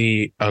would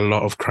see a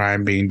lot of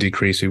crime being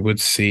decreased. We would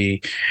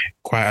see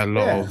quite a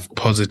lot of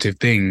positive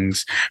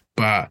things,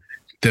 but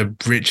the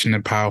rich and the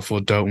powerful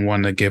don't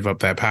want to give up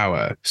their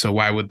power. So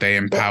why would they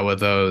empower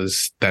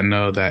those that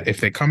know that if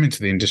they come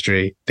into the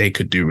industry, they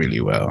could do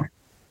really well?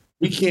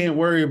 We can't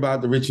worry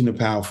about the rich and the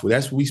powerful.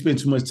 We spend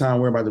too much time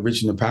worrying about the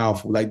rich and the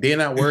powerful. Like, they're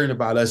not worrying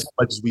about us as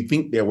much as we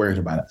think they're worried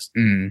about us.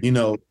 You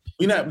know,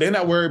 they're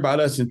not worried about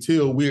us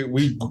until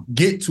we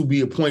get to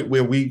be a point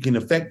where we can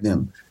affect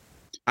them.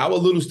 Our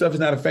little stuff is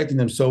not affecting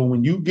them. So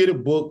when you get a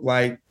book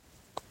like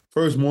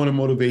First Morning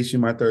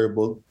Motivation, my third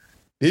book,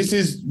 this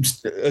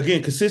is,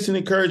 again, consistent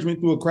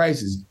encouragement through a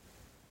crisis.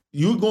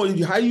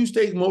 How you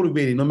stay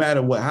motivated no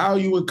matter what? How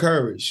you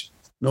encourage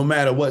no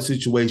matter what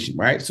situation,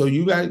 right? So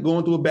you got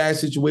going through a bad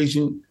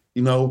situation,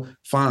 you know,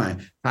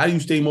 fine. How do you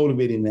stay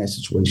motivated in that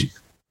situation?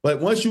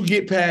 But once you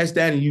get past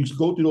that and you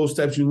go through those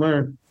steps, you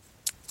learn.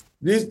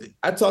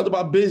 I talked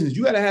about business.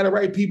 You got to have the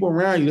right people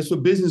around you. That's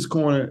what Business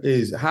Corner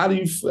is.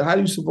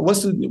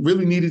 What's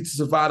really needed to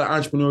survive the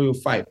entrepreneurial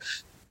fight?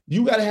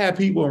 You got to have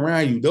people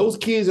around you. Those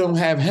kids don't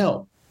have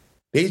help.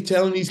 They're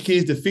telling these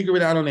kids to figure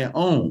it out on their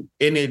own,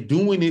 and they're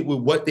doing it with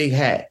what they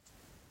had.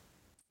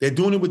 They're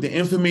doing it with the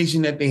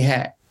information that they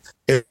had.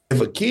 If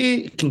a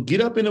kid can get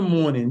up in the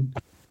morning,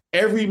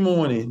 every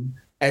morning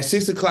at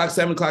 6 o'clock,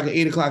 7 o'clock, and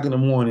 8 o'clock in the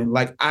morning,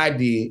 like I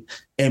did,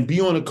 and be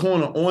on the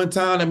corner on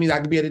time, that means I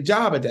could be at a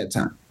job at that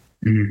time.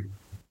 You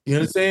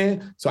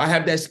understand? So I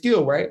have that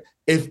skill, right?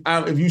 If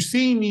you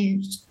see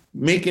me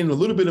making a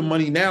little bit of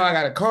money now, I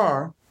got a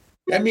car,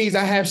 that means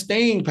I have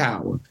staying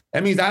power.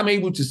 That means I'm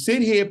able to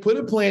sit here, put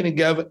a plan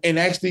together, and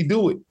actually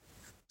do it.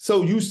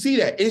 So you see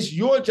that. It's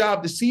your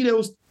job to see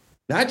those,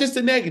 not just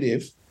the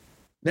negative.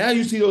 Now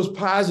you see those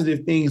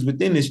positive things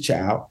within this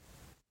child.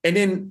 And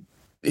then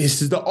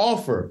this is the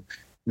offer,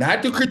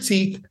 not the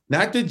critique,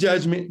 not the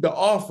judgment, the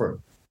offer.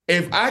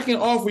 If I can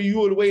offer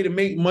you a way to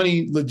make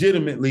money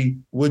legitimately,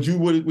 would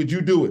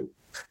you do it?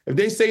 If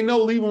they say no,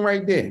 leave them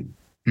right there.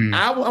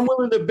 I'm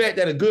willing to bet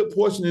that a good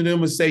portion of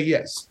them would say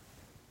yes.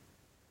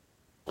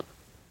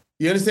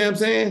 You understand what I'm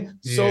saying?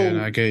 Yeah,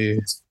 so I get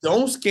you.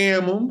 Don't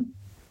scam them.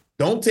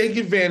 Don't take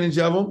advantage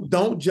of them.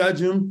 Don't judge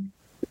them.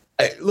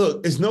 Hey,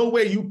 look, there's no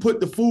way you put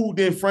the food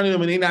in front of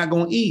them and they're not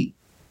going to eat.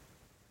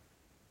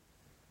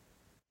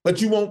 But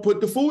you won't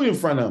put the food in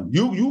front of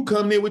them. You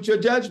come there with your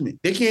judgment.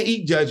 They can't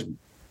eat judgment.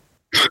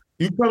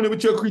 You come there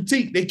with your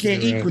critique. They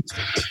can't eat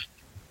critique.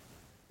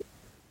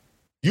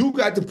 You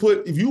got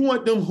to if you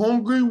want them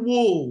hungry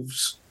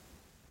wolves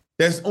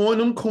that's on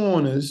them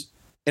corners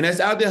and that's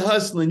out there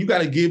hustling, you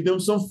got to give them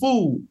some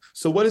food.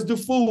 So what is the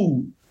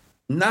food?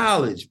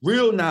 Knowledge,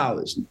 real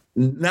knowledge.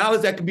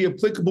 Knowledge that can be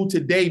applicable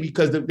today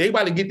because they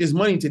about to get this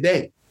money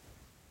today.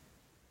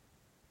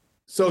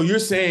 So you're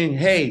saying,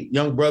 hey,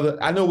 young brother,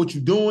 I know what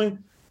you're doing.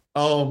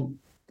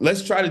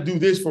 Let's try to do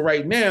this for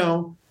right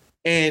now.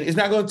 And it's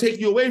not going to take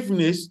you away from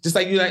this, just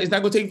like it's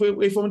not going to take you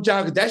away from a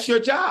job, because that's your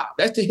job.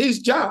 That's his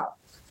job.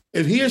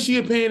 If he or she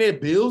are paying their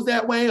bills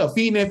that way or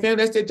feeding their family,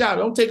 that's their job.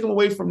 Don't take them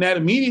away from that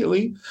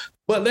immediately.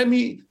 But let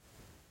me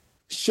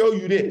show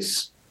you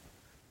this.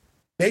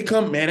 They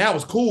come, man, that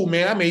was cool,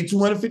 man. I made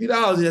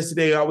 $250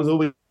 yesterday. I was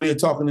over there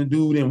talking to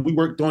dude, and we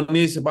worked on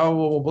this, blah,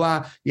 blah, blah,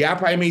 blah. Yeah, I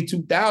probably made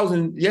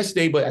 $2,000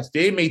 yesterday, but I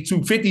still made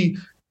 $250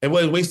 and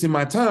wasn't wasting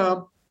my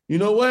time. You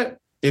know what?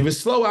 If it's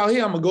slow out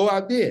here, I'm going to go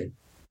out there.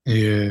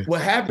 Yeah.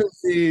 What happens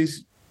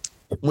is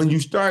when you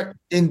start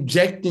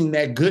injecting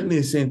that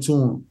goodness into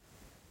them,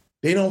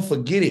 they don't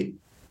forget it.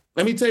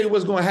 let me tell you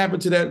what's going to happen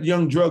to that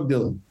young drug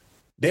dealer.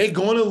 They're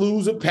going to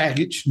lose a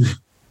package.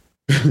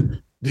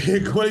 They're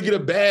going to get a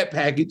bad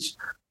package,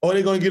 or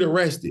they're going to get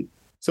arrested.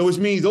 So which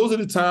means those are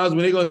the times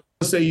when they're going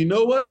to say, you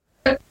know what?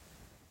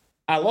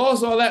 I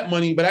lost all that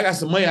money, but I got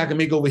some money I can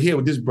make over here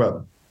with this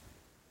brother.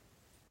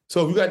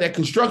 So if you got that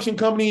construction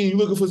company and you're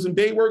looking for some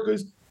day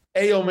workers,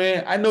 hey, yo,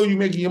 man, I know you're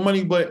making your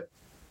money, but,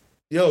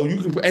 yo,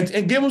 you can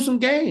and give them some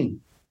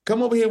game.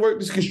 Come over here, work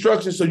this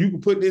construction so you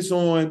can put this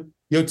on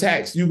your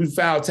tax. You can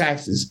file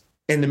taxes,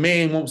 and the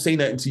man won't say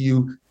nothing to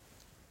you.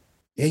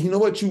 Yeah, you know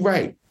what? You're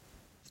right.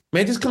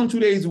 Man, just come 2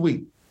 days a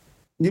week.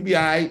 You'll be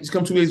all right. Just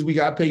come 2 days a week.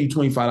 I'll pay you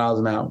 $25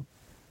 an hour.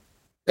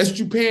 That's what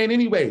you're paying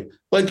anyway.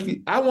 But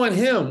I want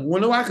him.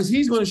 Well, no, why? Because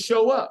he's going to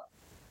show up.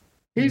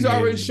 He's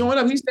already showing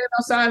up. He's standing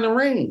outside in the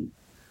rain.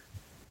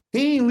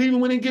 He ain't leaving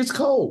when it gets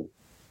cold.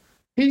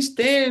 He's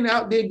standing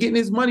out there getting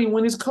his money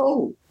when it's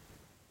cold.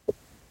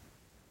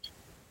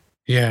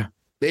 Yeah.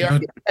 They are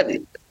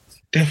heavy.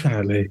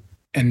 Definitely.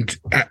 And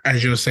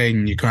as you're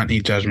saying, you can't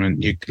eat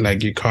judgment. You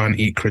can't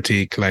eat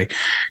critique. Like,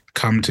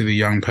 come to the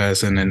young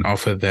person and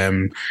offer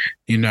them,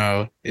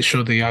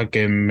 sure, they are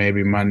getting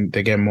maybe money,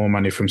 they get more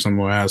money from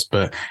somewhere else.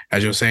 But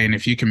as you're saying,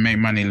 if you can make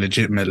money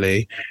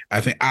legitimately,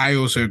 I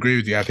also agree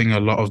with you. I think a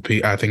lot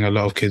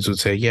of kids would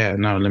say, yeah,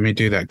 no, let me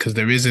do that, because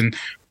there isn't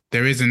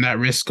that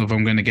risk of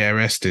I'm going to get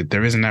arrested.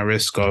 There isn't that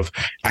risk of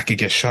I could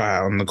get shot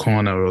at on the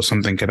corner or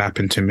something could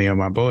happen to me or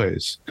my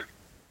boys.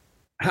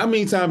 How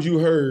many times you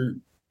heard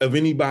of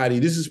anybody,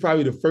 this is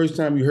probably the first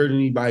time you heard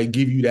anybody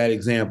give you that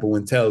example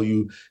and tell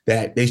you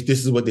that this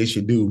is what they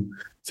should do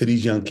to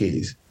these young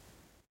kids?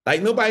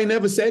 Like, nobody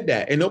never said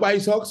that, and nobody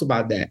talks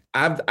about that.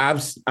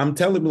 I'm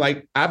telling them,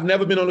 like, I've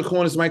never been on the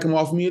corner, somebody come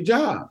offer me a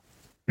job.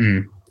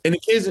 And the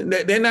kids,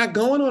 they're not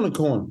going on the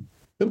corner.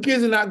 Them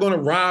kids are not going to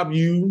rob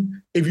you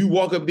if you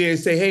walk up there and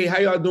say, hey, how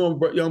y'all doing,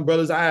 young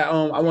brothers? I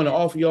want to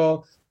offer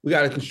y'all, we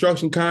got a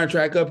construction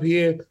contract up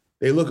here.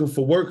 They're looking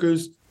for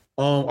workers.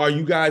 Are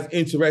you guys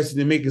interested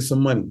in making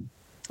some money?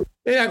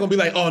 They're not gonna be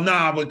like, oh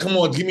nah, but come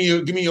on, give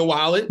me your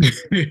wallet.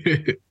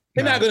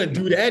 They're not gonna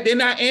do that. They're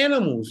not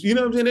animals. You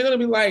know what I'm saying? They're gonna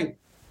be like,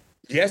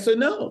 yes or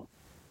no.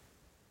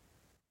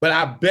 But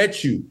I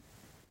bet you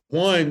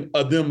one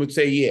of them would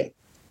say yeah.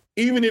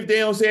 Even if they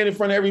don't say it in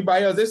front of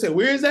everybody else, they say,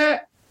 where is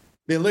that?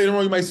 Then later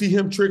on you might see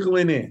him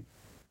trickling in.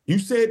 You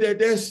said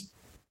that's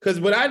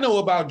because what I know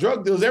about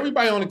drug dealers,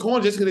 everybody on the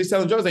corner, just because they're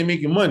selling drugs, they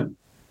making money.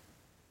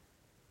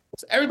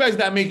 So everybody's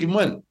not making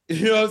money.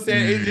 You know what I'm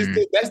saying? It's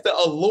just, that's the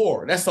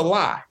allure. That's a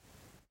lie.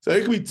 So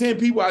it could be 10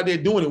 people out there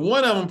doing it.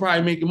 One of them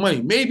probably making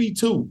money, maybe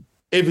 2,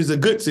 if it's a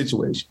good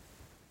situation.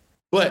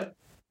 But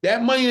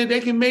that money that they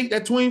can make,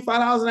 that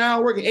 $25 an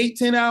hour working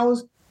 8-10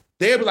 hours,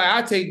 they'll be like,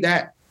 I take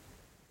that.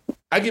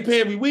 I get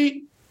paid every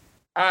week.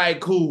 All right,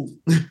 cool.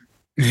 I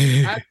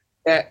take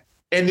that.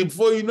 And then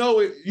before you know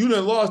it, you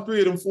done lost 3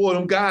 of them, 4 of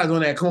them guys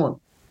on that corner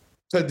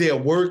because they're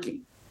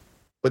working.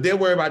 But they're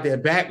worried about their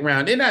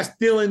background. They're not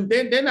stealing.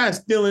 They're not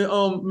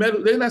stealing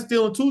metal. They're not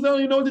stealing tools. They don't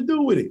even know what to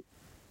do with it.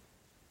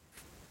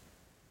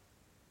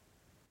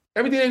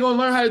 Everything they're gonna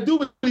learn how to do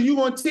with it, you're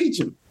gonna teach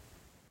them.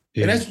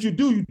 Yeah. And that's what you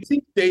do. You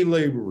teach day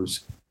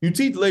laborers. You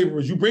teach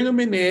laborers. You bring them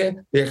in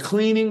there. They're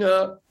cleaning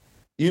up.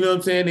 You know what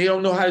I'm saying? They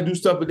don't know how to do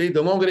stuff, but the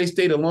longer they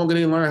stay, the longer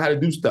they learn how to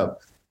do stuff.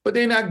 But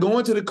they're not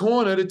going to the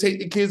corner to take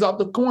the kids off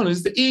the corner.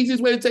 It's the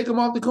easiest way to take them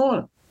off the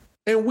corner.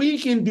 And we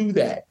can do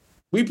that.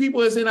 We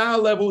people that's in our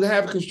level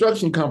have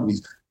construction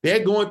companies. They're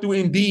going through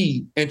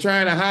Indeed and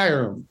trying to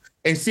hire them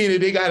and seeing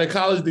if they got a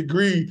college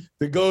degree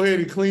to go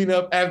ahead and clean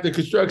up after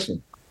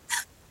construction.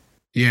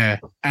 Yeah,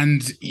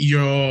 and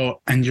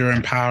you're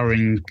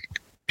empowering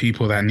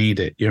people that need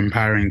it. You're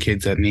empowering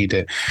kids that need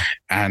it,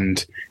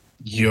 and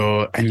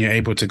you're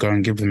able to go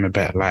and give them a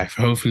better life.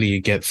 Hopefully, you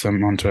get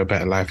them onto a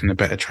better life and a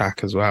better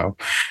track as well.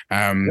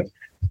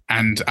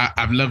 And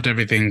I've loved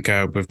everything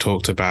we've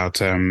talked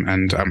about.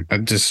 And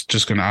I'm just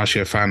going to ask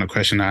you a final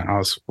question I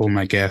ask all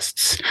my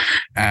guests.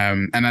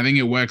 And I think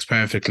it works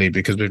perfectly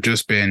because we've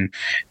just been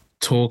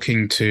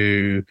talking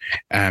to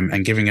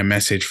and giving a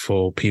message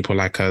for people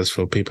like us,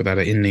 for people that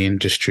are in the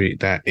industry,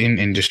 that in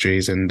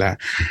industries and that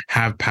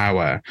have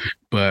power.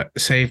 But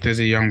say if there's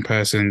a young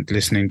person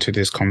listening to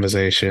this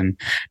conversation,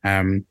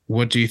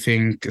 what do you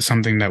think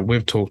something that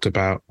we've talked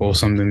about or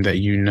something that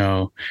you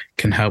know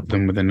can help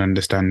them with an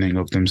understanding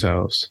of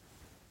themselves?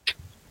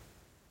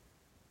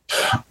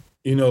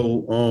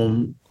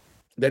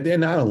 That they're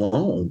not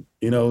alone.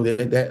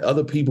 That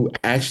other people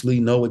actually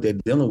know what they're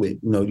dealing with.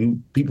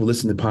 People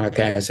listen to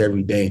podcasts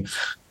every day,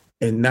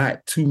 and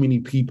not too many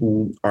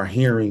people are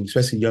hearing,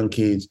 especially young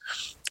kids,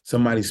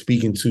 somebody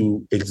speaking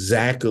to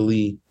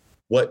exactly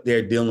what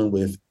they're dealing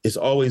with. It's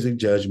always a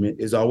judgment.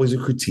 It's always a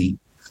critique,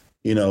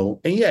 and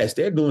yes,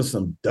 they're doing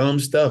some dumb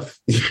stuff.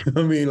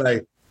 I mean,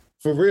 like,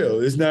 for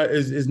real, it's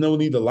no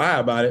need to lie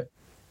about it.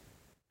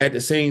 At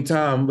the same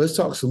time, let's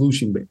talk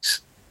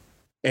solution-based.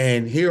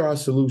 And here are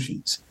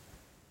solutions.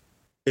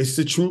 It's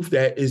the truth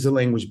that is a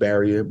language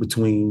barrier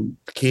between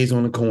kids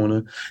on the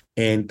corner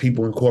and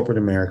people in corporate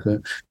America.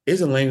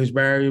 It's a language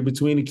barrier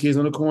between the kids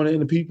on the corner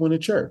and the people in the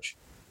church.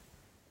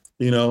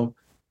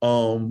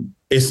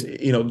 It's,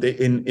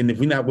 and if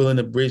we're not willing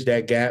to bridge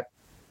that gap,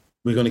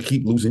 we're going to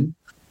keep losing.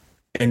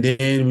 And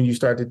then when you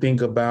start to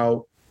think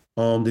about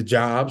the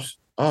jobs,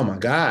 oh my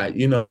God,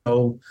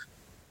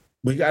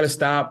 we got to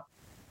stop.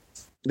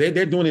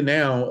 They're doing it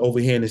now over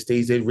here in the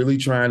States. They're really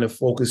trying to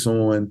focus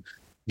on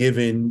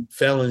giving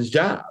felons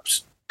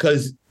jobs,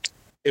 because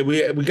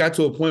we got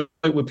to a point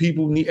where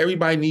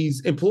everybody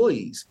needs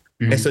employees.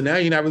 Mm-hmm. And so now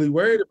you're not really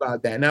worried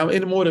about that. Now,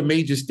 in more of the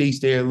major states,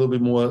 they're a little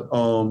bit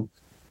more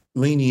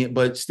lenient,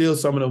 but still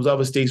some of those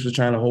other states were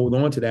trying to hold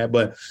on to that.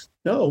 But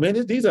no,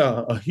 man, these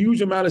are a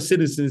huge amount of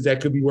citizens that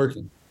could be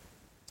working.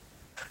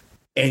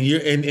 And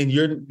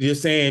you're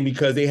saying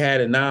because they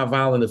had a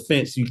nonviolent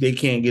offense, they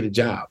can't get a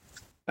job.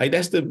 Like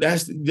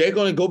they're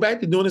going to go back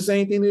to doing the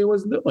same thing they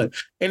wasn't doing.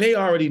 And they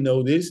already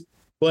know this,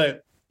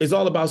 but it's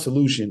all about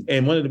solution.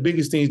 And one of the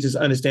biggest things, just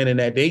understanding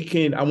that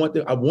I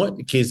want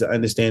the kids to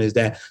understand, is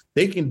that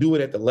they can do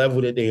it at the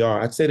level that they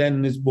are. I said that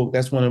in this book.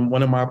 That's one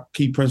of my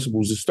key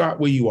principles: to start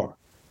where you are.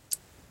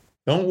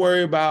 Don't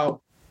worry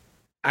about,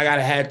 I got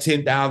to have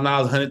 $10,000,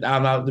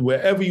 $100,000.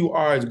 Wherever you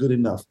are is good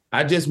enough.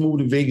 I just moved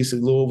to Vegas a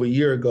little over a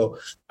year ago.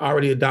 I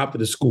already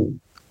adopted a school.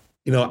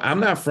 I'm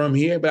not from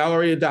here, but I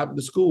already adopted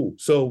the school.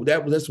 So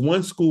that's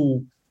one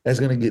school that's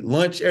going to get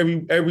lunch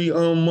every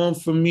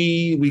month from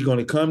me. We're going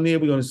to come there.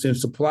 We're going to send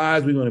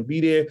supplies. We're going to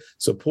be there,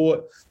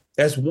 support.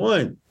 That's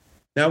one.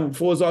 Now,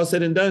 before it's all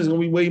said and done, it's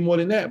going to be way more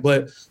than that.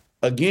 But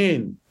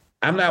again,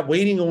 I'm not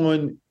waiting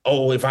on,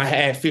 if I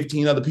had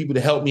 15 other people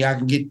to help me, I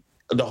can get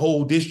the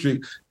whole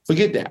district.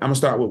 Forget that. I'm going to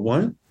start with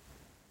one.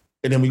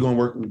 And then we're going to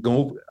work.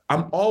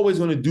 I'm always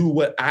going to do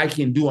what I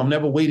can do. I'm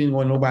never waiting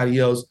on nobody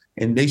else,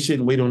 and they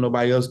shouldn't wait on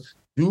nobody else.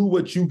 Do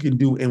what you can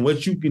do, and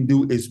what you can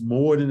do is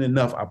more than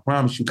enough. I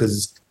promise you,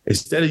 because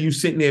instead of you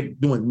sitting there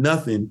doing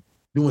nothing,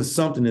 doing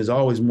something is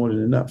always more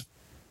than enough.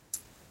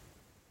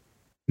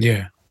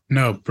 Yeah.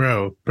 No,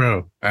 bro.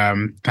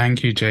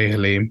 Thank you, Jay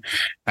Haleem,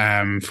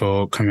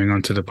 for coming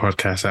onto the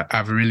podcast.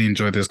 I've really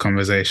enjoyed this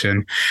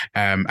conversation.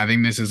 I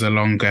think this is a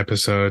long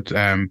episode,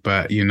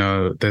 but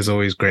there's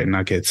always great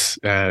nuggets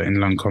in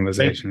long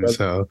conversations.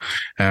 So,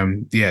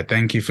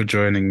 thank you for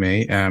joining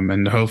me.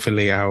 And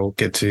hopefully I'll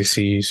get to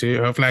see you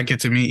soon. Hopefully I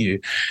get to meet you.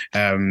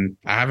 I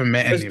haven't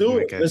met any of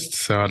my guests,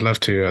 so I'd love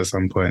to at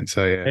some point.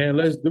 So yeah. And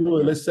let's do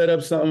it. Let's set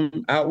up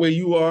something out where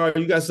you are.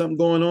 You got something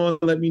going on,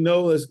 let me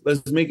know.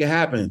 Let's make it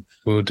happen.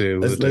 We'll do.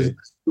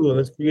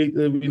 Let's create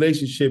the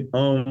relationship. I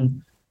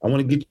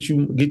want to get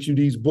you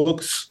these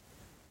books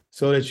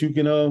so that you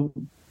can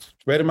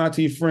spread them out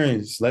to your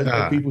friends.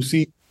 Let people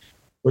see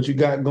what you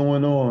got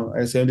going on.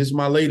 I said, this is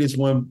my latest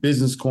one,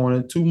 Business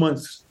Corner, 2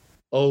 months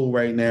old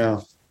right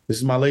now. This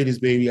is my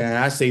latest baby, and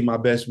I say my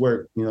best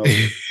work.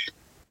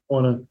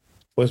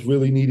 What's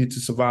really needed to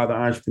survive the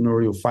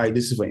entrepreneurial fight.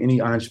 This is for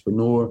any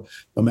entrepreneur,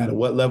 no matter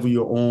what level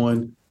you're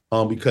on.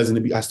 Because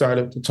I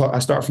start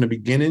from the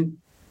beginning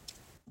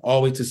all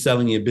the way to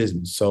selling your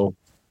business. So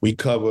we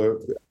cover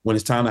when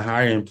it's time to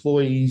hire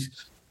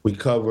employees. We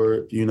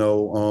cover,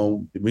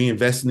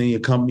 reinvesting in your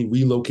company,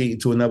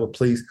 relocating to another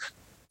place.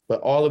 But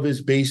all of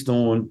it's based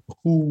on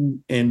who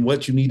and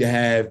what you need to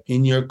have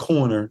in your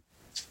corner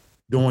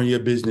during your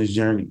business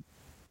journey.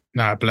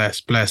 Nah,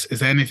 bless.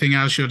 Is there anything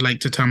else you'd like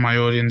to tell my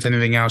audience?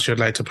 Anything else you'd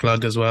like to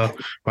plug as well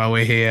while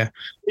we're here?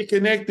 Stay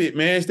connected,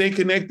 man. Stay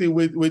connected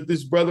with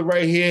this brother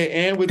right here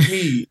and with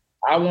me.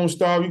 I Won't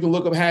Starve. You can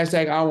look up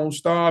hashtag I Won't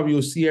Starve.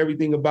 You'll see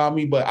everything about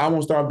me. But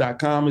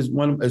IWon'tStarve.com is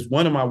one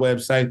of my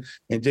websites,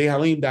 and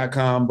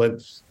jhaleem.com.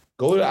 But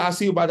go to, I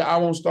see about the I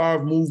Won't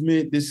Starve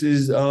movement. This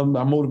is a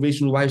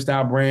motivational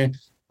lifestyle brand.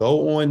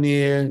 Go on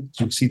there. You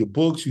can see the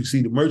books. You can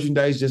see the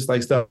merchandise, just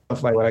like stuff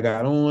like what I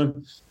got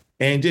on.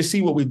 And just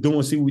see what we're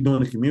doing, see what we do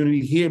in the community.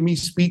 Hear me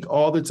speak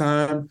all the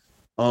time.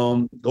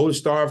 Go to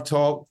Starve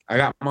Talk. I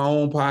got my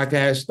own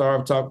podcast,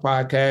 Starve Talk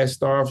Podcast.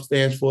 Starve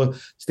stands for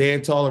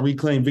Stand Tall and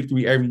Reclaim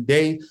Victory Every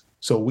Day.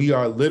 So we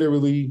are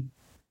literally,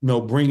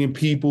 bringing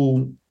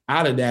people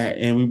out of that,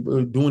 and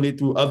we're doing it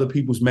through other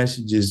people's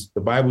messages.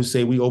 The Bible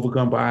say we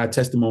overcome by our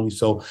testimony.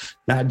 So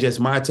not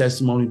just my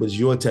testimony, but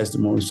your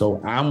testimony.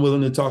 So I'm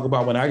willing to talk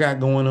about what I got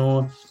going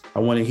on. I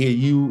want to hear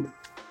you.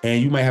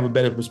 And you might have a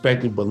better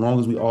perspective, but as long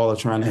as we all are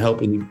trying to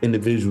help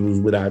individuals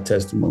with our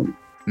testimony.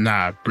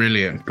 Nah,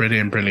 brilliant.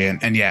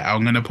 And yeah,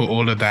 I'm going to put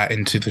all of that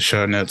into the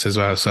show notes as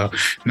well. So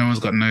no one's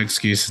got no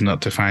excuses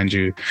not to find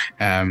you.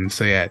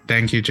 So yeah,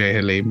 thank you, Jay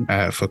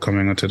Haleem, for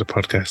coming onto the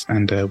podcast,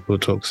 and we'll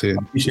talk soon.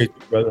 I appreciate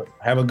you, brother.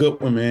 Have a good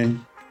one,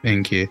 man.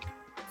 Thank you.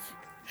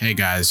 Hey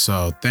guys,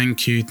 so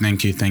thank you very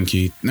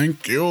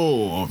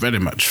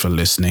much for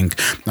listening.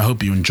 I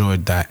hope you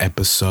enjoyed that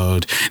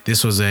episode.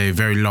 This was a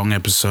very long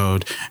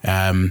episode,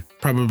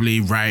 probably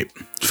right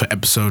for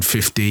episode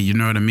 50. You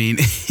know what I mean?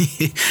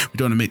 We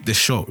don't want to make this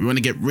short. We want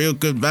to get real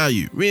good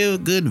value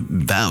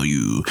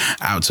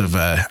out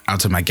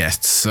of my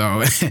guests.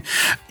 So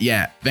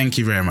yeah, thank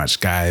you very much,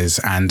 guys.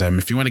 And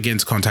if you want to get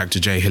into contact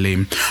with Jay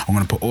Haleem, I'm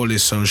going to put all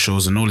his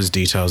socials and all his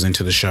details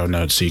into the show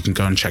notes, so you can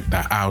go and check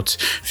that out.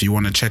 If you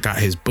want to check out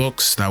his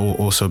books, that will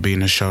also be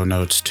in the show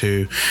notes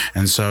too.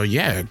 And so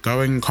yeah,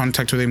 go in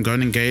contact with him, go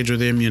and engage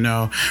with him. You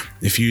know,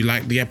 if you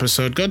like the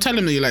episode, go tell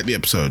him that you like the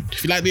episode.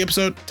 If you like the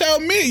episode, tell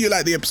me you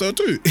like the episode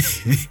too.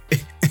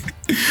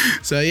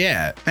 So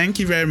yeah, thank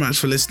you very much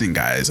for listening,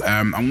 guys.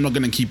 I'm not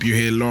going to keep you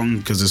here long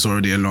because it's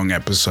already a long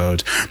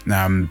episode,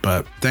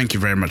 but thank you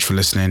very much for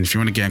listening. If you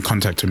want to get in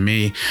contact with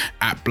me,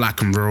 at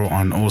Black and Raw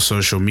on all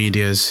social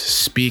medias,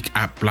 speak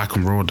at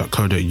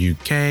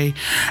blackandraw.co.uk,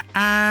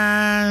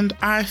 and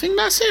I think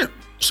that's it.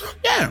 So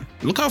yeah,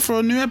 look out for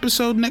a new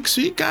episode next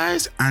week,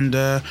 guys, and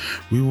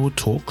we will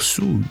talk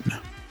soon.